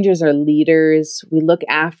rangers are leaders. We look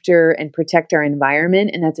after and protect our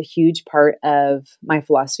environment. And that's a huge part of my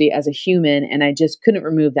philosophy as a human. And I just couldn't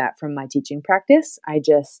remove that from my teaching practice. I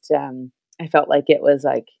just, I felt like it was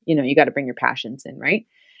like, you know, you got to bring your passions in, right?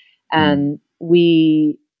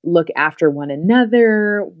 We look after one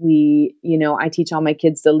another. We, you know, I teach all my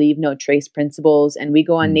kids the leave no trace principles, and we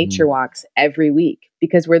go on nature walks every week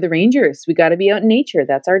because we're the rangers. We got to be out in nature.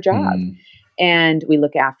 That's our job. And we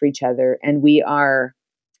look after each other, and we are,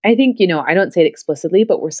 I think, you know, I don't say it explicitly,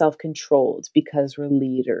 but we're self-controlled because we're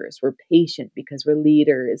leaders. We're patient because we're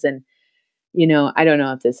leaders. And, you know, I don't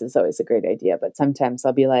know if this is always a great idea, but sometimes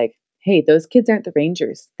I'll be like, hey, those kids aren't the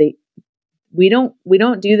rangers. We don't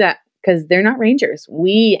do that because they're not rangers.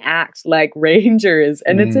 We act like rangers.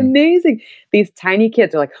 And it's amazing. These tiny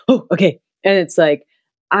kids are like, oh, okay. And it's like,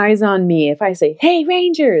 eyes on me. If I say, hey,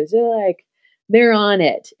 rangers, they're like, they're on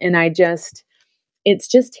it. And it's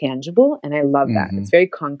just tangible. And I love that. It's very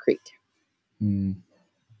concrete.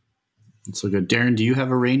 That's so good. Darren, do you have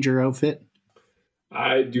a ranger outfit?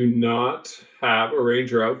 I do not have a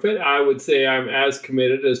ranger outfit. I would say I'm as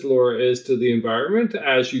committed as Laura is to the environment,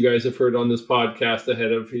 as you guys have heard on this podcast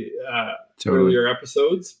ahead of earlier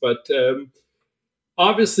episodes. But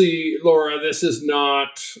obviously, Laura, this is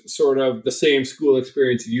not sort of the same school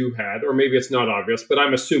experience you had, or maybe it's not obvious, but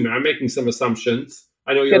I'm making some assumptions.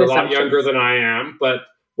 I know you're a lot younger than I am, but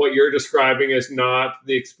what you're describing is not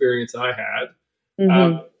the experience I had.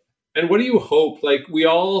 And what do you hope? Like, we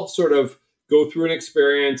all sort of go through an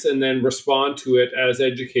experience and then respond to it as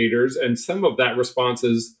educators. And some of that response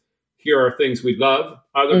is, here are things we love.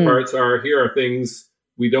 Other parts are, here are things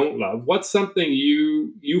we don't love. What's something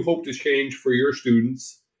you hope to change for your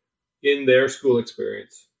students in their school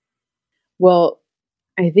experience? Well,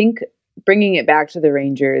 I think bringing it back to the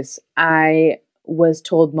Rangers, I was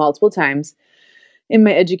told multiple times in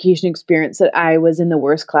my education experience that I was in the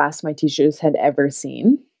worst class my teachers had ever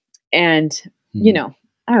seen. And, you know,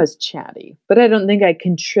 I was chatty, but I don't think I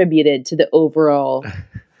contributed to the overall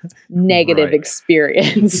negative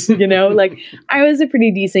experience. You know, like, I was a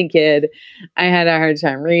pretty decent kid. I had a hard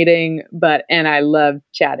time reading, and I loved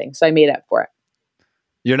chatting. So I made up for it.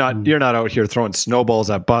 You're not out here throwing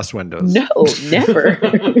snowballs at bus windows. No, never.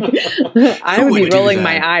 I would be rolling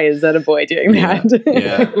my eyes at a boy doing that.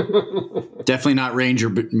 Yeah. Definitely not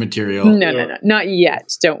ranger material. No. Not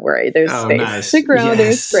yet. Don't worry. There's space to grow.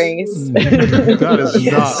 There's space. That is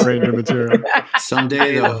not ranger material.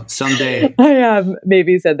 Someday, though. Someday. I have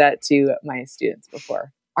maybe said that to my students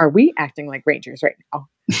before. Are we acting like rangers right now?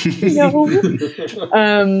 No.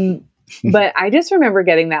 But I just remember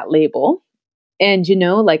getting that label. And, you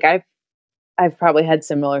know, like I've probably had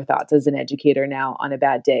similar thoughts as an educator now on a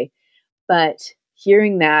bad day, but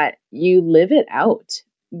hearing that, you live it out.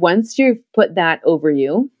 Once you've put that over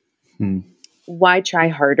you, why try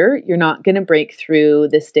harder? You're not going to break through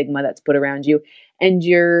the stigma that's put around you. And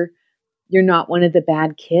you're not one of the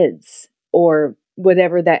bad kids or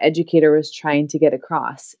whatever that educator was trying to get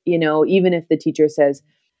across. You know, even if the teacher says,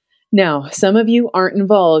 Now, some of you aren't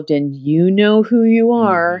involved and you know who you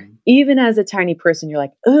are. Mm-hmm. Even as a tiny person, you're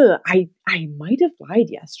like, I might have lied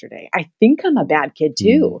yesterday. I think I'm a bad kid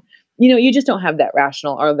too. You just don't have that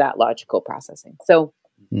rational or that logical processing. So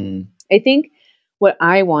I think what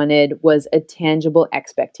I wanted was a tangible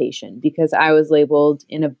expectation, because I was labeled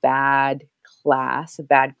in a bad class, a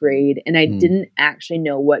bad grade, and I didn't actually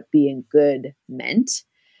know what being good meant.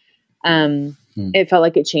 It felt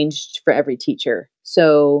like it changed for every teacher.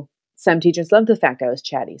 So some teachers loved the fact I was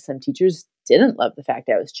chatty. Some teachers didn't love the fact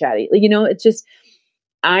I was chatty. It's just,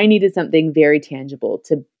 I needed something very tangible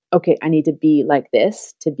I need to be like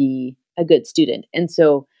this to be a good student. And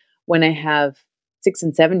so when I have 6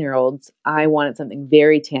 and 7-year-olds, I wanted something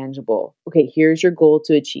very tangible. Okay, here's your goal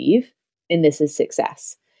to achieve, and this is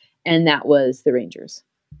success. And that was the Rangers.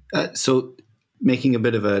 So making a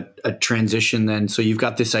bit of a transition then. So you've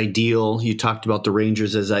got this ideal. You talked about the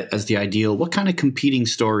Rangers as the ideal. What kind of competing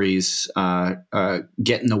stories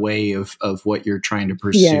get in the way of what you're trying to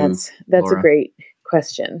pursue? Yeah, that's Laura? A great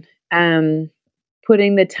question.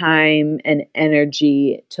 Putting the time and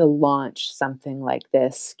energy to launch something like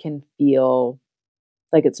this can feel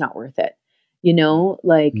like it's not worth it,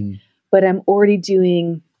 but I'm already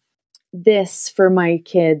doing this for my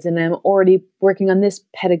kids, and I'm already working on this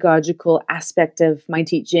pedagogical aspect of my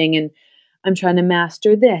teaching, and I'm trying to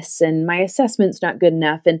master this, and my assessment's not good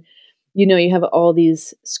enough. And, you have all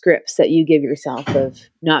these scripts that you give yourself of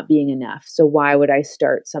not being enough. So why would I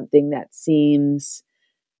start something that seems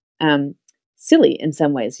silly in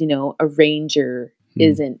some ways? A Ranger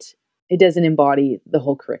it doesn't embody the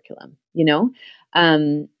whole curriculum,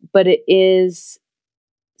 but it is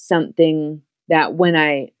something that when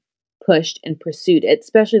I pushed and pursued it,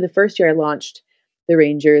 especially the first year I launched the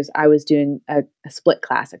Rangers, I was doing a split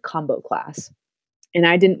class, a combo class. And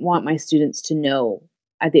I didn't want my students to know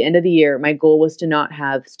at the end of the year, my goal was to not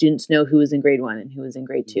have students know who was in grade 1 and who was in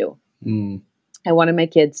grade 2. I wanted my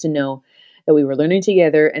kids to know that we were learning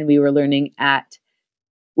together, and we were learning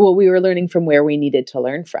we were learning from where we needed to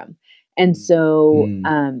learn from. And so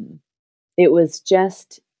it was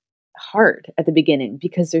just hard at the beginning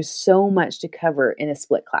because there's so much to cover in a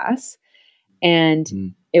split class.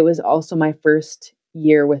 And it was also my first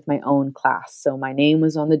year with my own class. So my name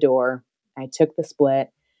was on the door. I took the split,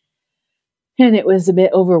 and it was a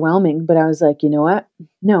bit overwhelming, but I was like, you know what?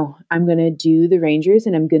 No, I'm going to do the Rangers,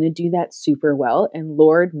 and I'm going to do that super well. And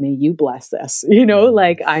Lord, may you bless this,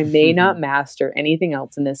 I may not master anything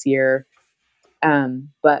else in this year.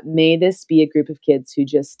 But may this be a group of kids who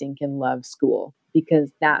just stinking love school,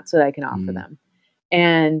 because that's what I can offer them.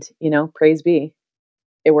 And, praise be,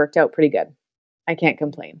 it worked out pretty good. I can't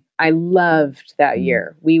complain. I loved that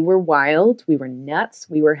year. We were wild. We were nuts.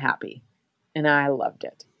 We were happy. And I loved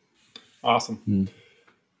it. Awesome.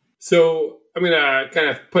 So I'm going to kind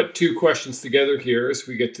of put two questions together here as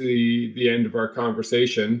we get to the end of our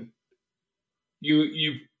conversation.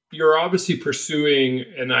 You're obviously pursuing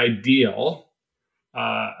an ideal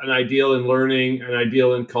in learning, an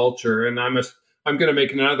ideal in culture. And I'm going to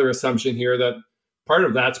make another assumption here that part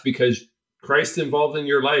of that's because Christ's involved in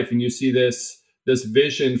your life, and you see this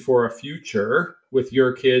vision for a future with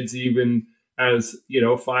your kids, even as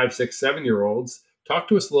 5, 6, 7-year-olds. Talk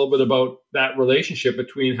to us a little bit about that relationship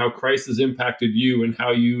between how Christ has impacted you and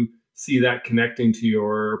how you see that connecting to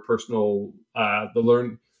your personal,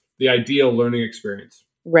 the ideal learning experience.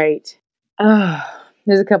 Right.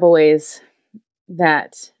 There's a couple ways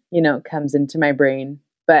that, comes into my brain,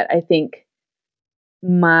 but I think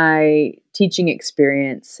my teaching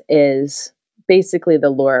experience is basically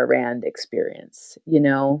the Laura Rand experience.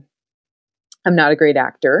 I'm not a great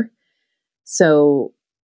actor. So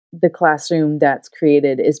the classroom that's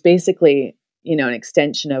created is basically, an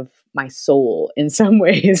extension of my soul in some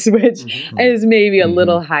ways, which is maybe a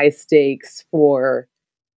little high stakes for,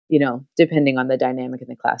 depending on the dynamic in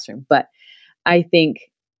the classroom. But I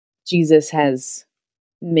think Jesus has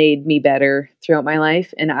made me better throughout my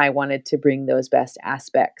life, and I wanted to bring those best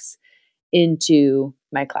aspects into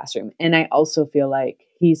my classroom. And I also feel like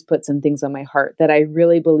he's put some things on my heart that I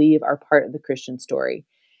really believe are part of the Christian story.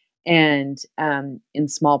 And in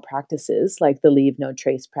small practices like the leave no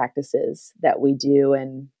trace practices that we do.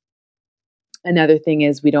 And another thing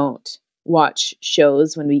is we don't watch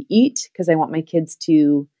shows when we eat, because I want my kids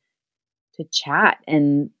to chat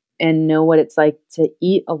and know what it's like to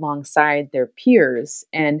eat alongside their peers.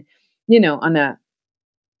 And, on a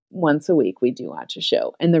once a week, we do watch a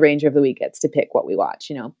show, and the Ranger of the Week gets to pick what we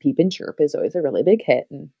watch. Peep and Chirp is always a really big hit,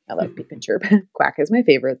 and I love Peep and Chirp. Quack is my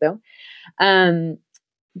favorite though.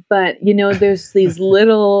 But, there's these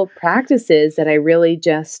little practices that I really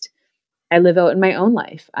just I live out in my own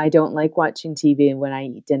life. I don't like watching TV when I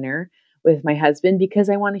eat dinner with my husband because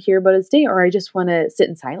I want to hear about his day, or I just want to sit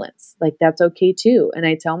in silence. Like, that's okay too. And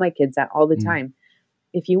I tell my kids that all the time.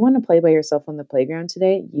 If you want to play by yourself on the playground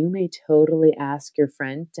today, you may totally ask your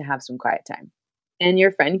friend to have some quiet time. And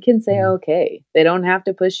your friend can say, okay. They don't have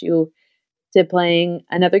to push you to playing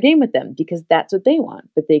another game with them because that's what they want,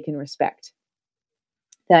 but they can respect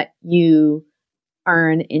that you are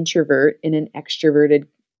an introvert in an extroverted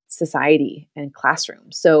society and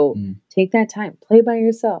classroom. So take that time, play by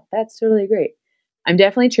yourself. That's totally great. I'm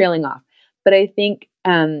definitely trailing off, but I think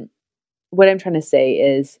what I'm trying to say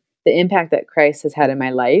is the impact that Christ has had in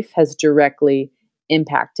my life has directly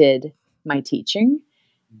impacted my teaching.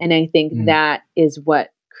 And I think that is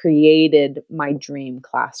what created my dream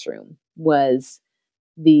classroom, was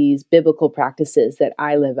these biblical practices that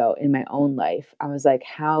I live out in my own life. I was like,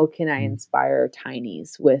 how can I inspire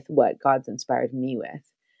tinies with what God's inspired me with?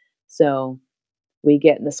 So we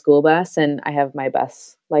get in the school bus, and I have my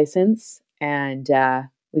bus license, and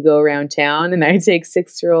we go around town, and I take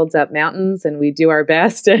 6-year-olds up mountains, and we do our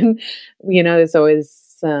best. And, there's always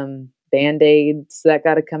some Band-Aids that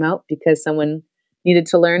got to come out because someone needed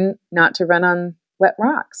to learn not to run on wet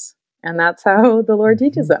rocks. And that's how the Lord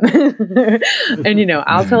teaches them. And,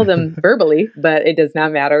 I'll tell them verbally, but it does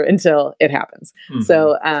not matter until it happens.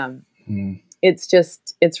 So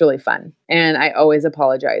it's really fun. And I always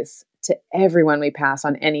apologize to everyone we pass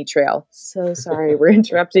on any trail. So sorry, we're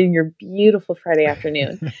interrupting your beautiful Friday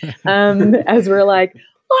afternoon. As we're like,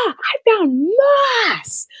 oh, I found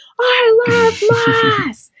moss. I love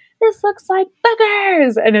moss. This looks like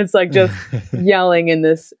boogers. And it's like just yelling in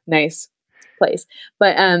this nice place.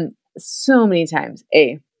 But so many times,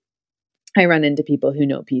 I run into people who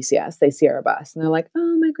know PCS. They see our bus and they're like,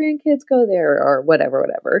 oh, my grandkids go there, or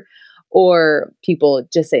whatever. Or people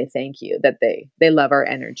just say thank you, that they love our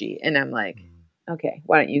energy. And I'm like, okay,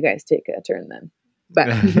 why don't you guys take a turn then? But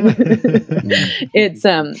it's,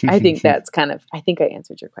 I think that's I think I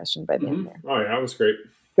answered your question by the end there. Oh yeah, that was great.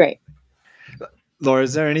 Great. Laura,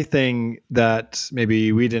 is there anything that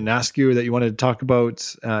maybe we didn't ask you that you wanted to talk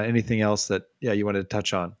about? Anything else that, you wanted to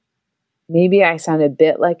touch on? Maybe I sound a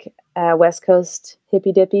bit like West Coast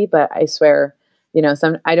hippy dippy, but I swear,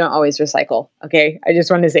 I don't always recycle. Okay. I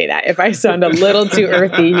just want to say that if I sound a little too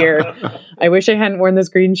earthy here, I wish I hadn't worn this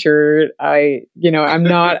green shirt. I'm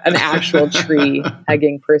not an actual tree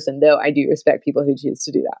hugging person, though I do respect people who choose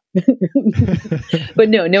to do that. But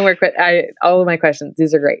no more. All of my questions.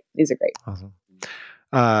 These are great. Awesome.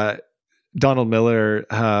 Donald Miller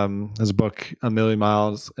has a book, A Million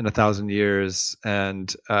Miles in 1,000 Years,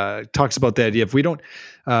 and talks about the idea if we don't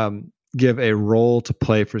give a role to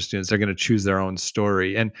play for students, they're going to choose their own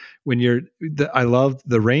story. And when I love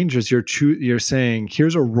the Rangers, you're saying,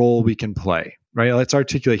 here's a role we can play, right? Let's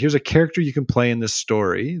articulate, here's a character you can play in this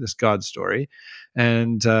story, this God story.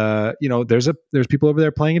 And, there's people over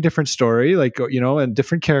there playing a different story, and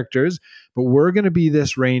different characters, but we're going to be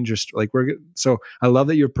this Ranger. So I love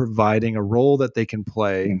that you're providing a role that they can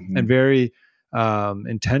play and very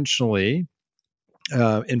intentionally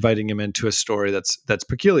inviting him into a story that's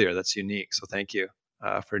peculiar, that's unique. So thank you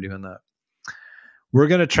for doing that. We're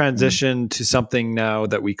going to transition to something now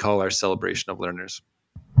that we call our Celebration of Learners.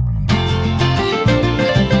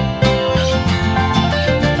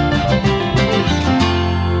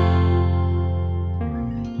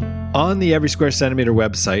 On the Every Square Centimeter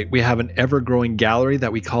website, we have an ever-growing gallery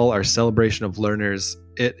that we call our Celebration of Learners.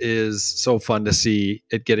 It is so fun to see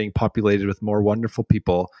it getting populated with more wonderful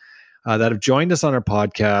people that have joined us on our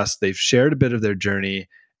podcast. They've shared a bit of their journey,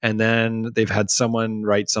 and then they've had someone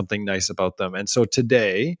write something nice about them. And so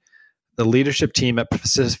today, the leadership team at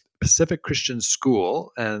Pacific Christian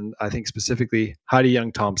School, and I think specifically Heidi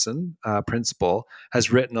Young Thompson, principal,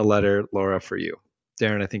 has written a letter, Laura, for you.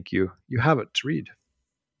 Darren, I think you have it to read.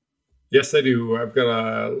 Yes, I do. I've got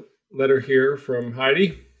a letter here from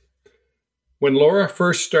Heidi. When Laura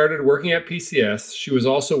first started working at PCS, she was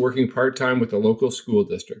also working part-time with the local school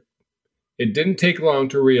district. It didn't take long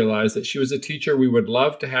to realize that she was a teacher we would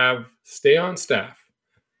love to have stay on staff.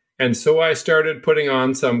 And so I started putting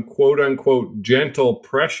on some quote-unquote gentle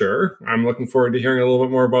pressure. I'm looking forward to hearing a little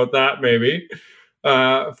bit more about that maybe,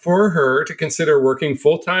 for her to consider working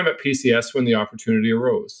full-time at PCS when the opportunity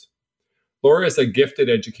arose. Laura is a gifted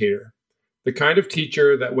educator, the kind of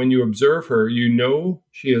teacher that when you observe her, you know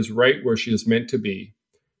she is right where she is meant to be.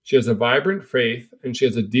 She has a vibrant faith, and she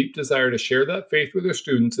has a deep desire to share that faith with her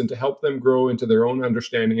students and to help them grow into their own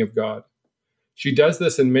understanding of God. She does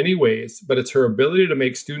this in many ways, but it's her ability to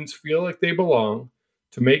make students feel like they belong,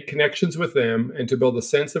 to make connections with them, and to build a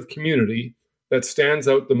sense of community that stands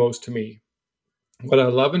out the most to me. What I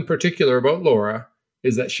love in particular about Laura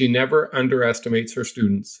is that she never underestimates her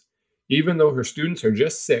students. Even though her students are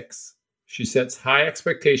just 6, she sets high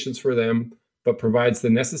expectations for them, but provides the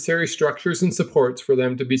necessary structures and supports for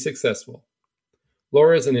them to be successful.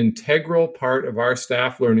 Laura is an integral part of our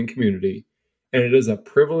staff learning community, and it is a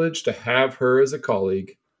privilege to have her as a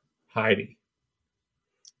colleague. Heidi.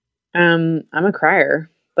 I'm a crier,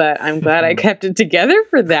 but I'm glad I kept it together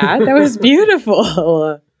for that. That was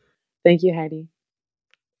beautiful. Thank you, Heidi.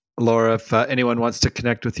 Laura, if anyone wants to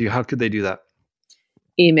connect with you, how could they do that?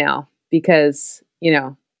 Email, because,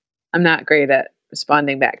 I'm not great at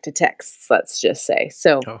responding back to texts, let's just say.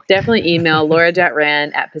 So Definitely email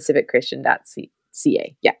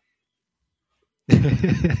laura.ran@pacificchristian.ca. Yeah.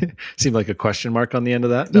 Seemed like a question mark on the end of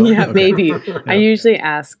that. No? Yeah, maybe. Yeah. I usually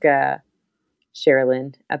ask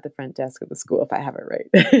Sherilyn at the front desk of the school if I have it right.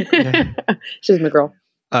 She's my girl.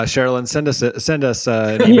 Sherilyn, send us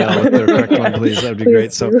an email with the correct one, please. That'd be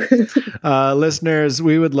great. So, listeners,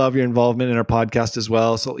 we would love your involvement in our podcast as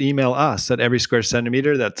well. So email us at every square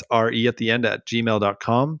centimeter. That's RE at the end at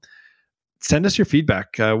gmail.com. Send us your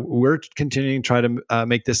feedback. We're continuing to try to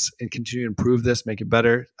make this and continue to improve this, make it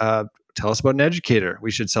better. Tell us about an educator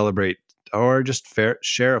we should celebrate, or just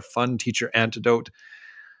share a fun teacher anecdote.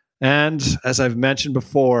 And as I've mentioned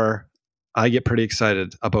before, I get pretty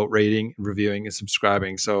excited about rating, reviewing, and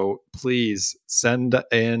subscribing. So please send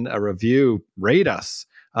in a review. Rate us.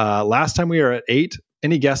 Last time we were at 8.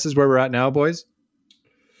 Any guesses where we're at now, boys?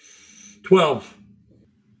 12.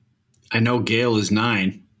 I know Gail is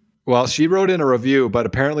 9. Well, she wrote in a review, but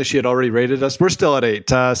apparently she had already rated us. We're still at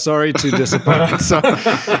 8. Sorry to disappoint. So,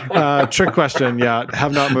 trick question. Yeah,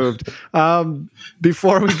 have not moved.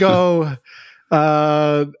 Before we go,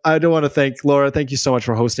 I do want to thank Laura. Thank you so much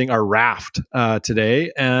for hosting our raft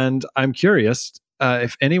today. And I'm curious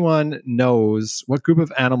if anyone knows what group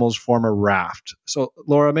of animals form a raft. So,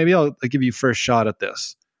 Laura, maybe I'll give you first shot at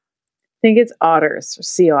this. I think it's otters,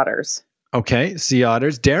 sea otters. Okay, sea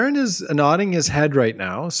otters. Darren is nodding his head right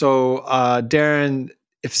now. So, Darren,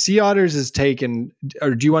 if sea otters is taken,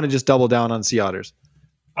 or do you want to just double down on sea otters?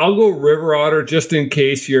 I'll go river otter just in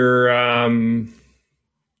case you're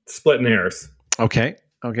splitting hairs. Okay.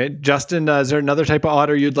 Justin, is there another type of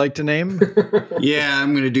otter you'd like to name? Yeah,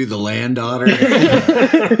 I'm going to do the land otter.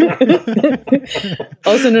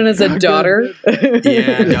 Also known as a daughter.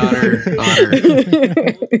 Yeah, otter.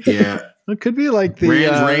 Yeah. It could be like the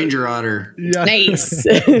Rand's Ranger otter. Yeah. Nice.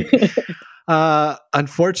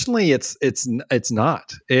 Unfortunately, it's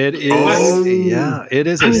not. It is. Yeah, it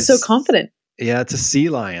is. I was so confident. Yeah, it's a sea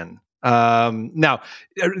lion. Now,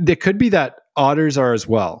 there could be that otters are as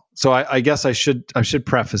well. So I guess I should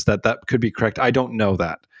preface that could be correct. I don't know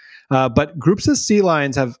that. But groups of sea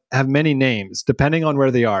lions have many names depending on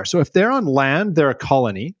where they are. So if they're on land, they're a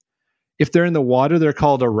colony. If they're in the water, they're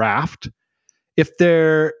called a raft. If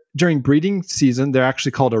they're during breeding season, they're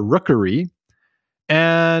actually called a rookery.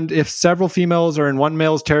 And if several females are in one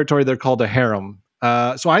male's territory, they're called a harem.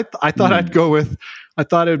 So I thought I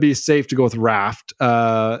thought it would be safe to go with raft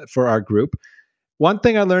for our group. One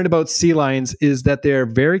thing I learned about sea lions is that they're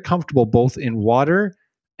very comfortable both in water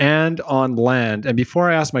and on land. And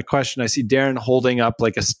before I ask my question, I see Darren holding up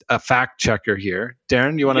like a fact checker here.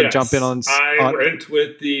 Darren, you want to jump in on? I went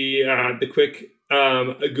with the quick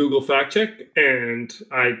Google fact check, and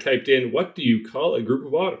I typed in, "What do you call a group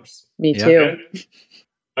of otters?" Me too. And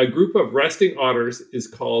a group of resting otters is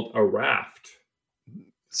called a raft.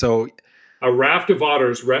 So, a raft of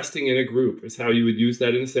otters resting in a group is how you would use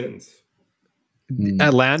that in a sentence.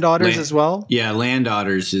 Land otters as well? Yeah, land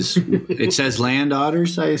otters it says land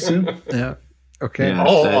otters, I assume. Yeah. Okay. Yeah,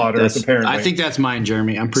 all otters, apparently. I think that's mine,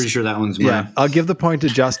 Jeremy. I'm pretty sure that one's mine. Yeah, I'll give the point to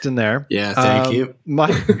Justin there. Yeah, thank you.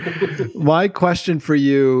 My question for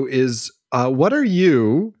you is, what are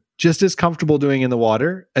you just as comfortable doing in the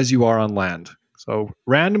water as you are on land? So,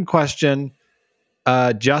 random question.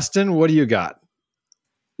 Justin, what do you got?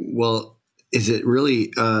 Well, is it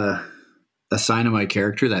really a sign of my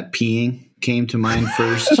character that peeing came to mind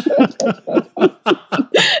first?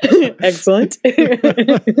 Excellent.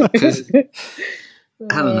 Because I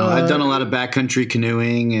don't know. I've done a lot of backcountry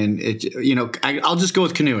canoeing, and I'll just go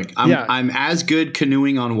with canoeing. I'm as good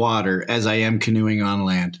canoeing on water as I am canoeing on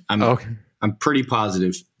land. I'm pretty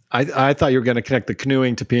positive. I thought you were going to connect the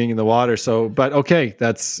canoeing to peeing in the water. But okay,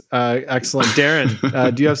 that's excellent.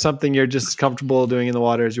 Darren, do you have something you're just as comfortable doing in the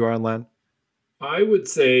water as you are on land? I would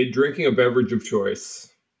say drinking a beverage of choice.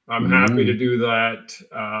 I'm happy to do that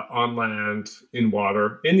on land, in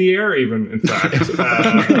water, in the air even, in fact.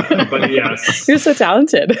 But yes. You're so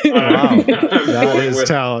talented. Wow. That is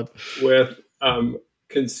talent. With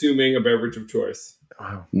consuming a beverage of choice.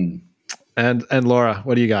 Wow. And Laura,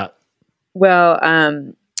 what do you got? Well,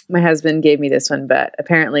 my husband gave me this one, but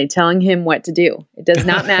apparently telling him what to do. It does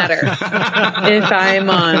not matter if I'm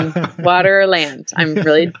on water or land. I'm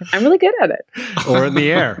really good at it. Or in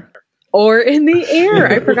the air. Or in the air.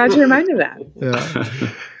 I forgot to remind him that.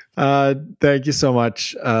 Yeah. Thank you so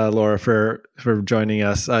much, Laura, for joining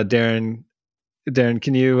us. Darren,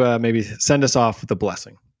 can you maybe send us off with a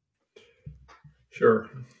blessing? Sure.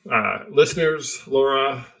 Listeners,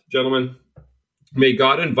 Laura, gentlemen, may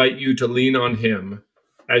God invite you to lean on him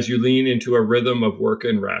as you lean into a rhythm of work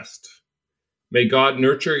and rest. May God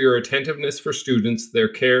nurture your attentiveness for students, their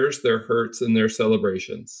cares, their hurts, and their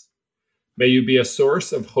celebrations. May you be a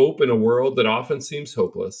source of hope in a world that often seems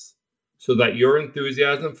hopeless, so that your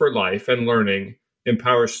enthusiasm for life and learning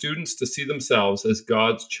empowers students to see themselves as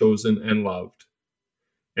God's chosen and loved.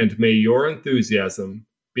 And may your enthusiasm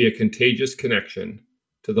be a contagious connection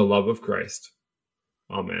to the love of Christ.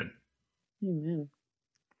 Amen. Amen.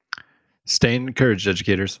 Stay encouraged,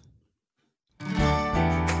 educators.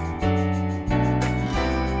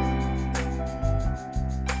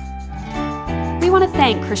 We want to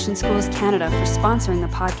thank Christian Schools Canada for sponsoring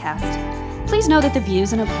the podcast. Please know that the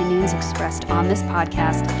views and opinions expressed on this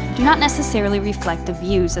podcast do not necessarily reflect the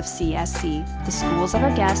views of CSC, the schools of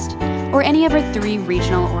our guest, or any of our 3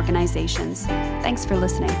 regional organizations. Thanks for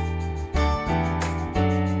listening.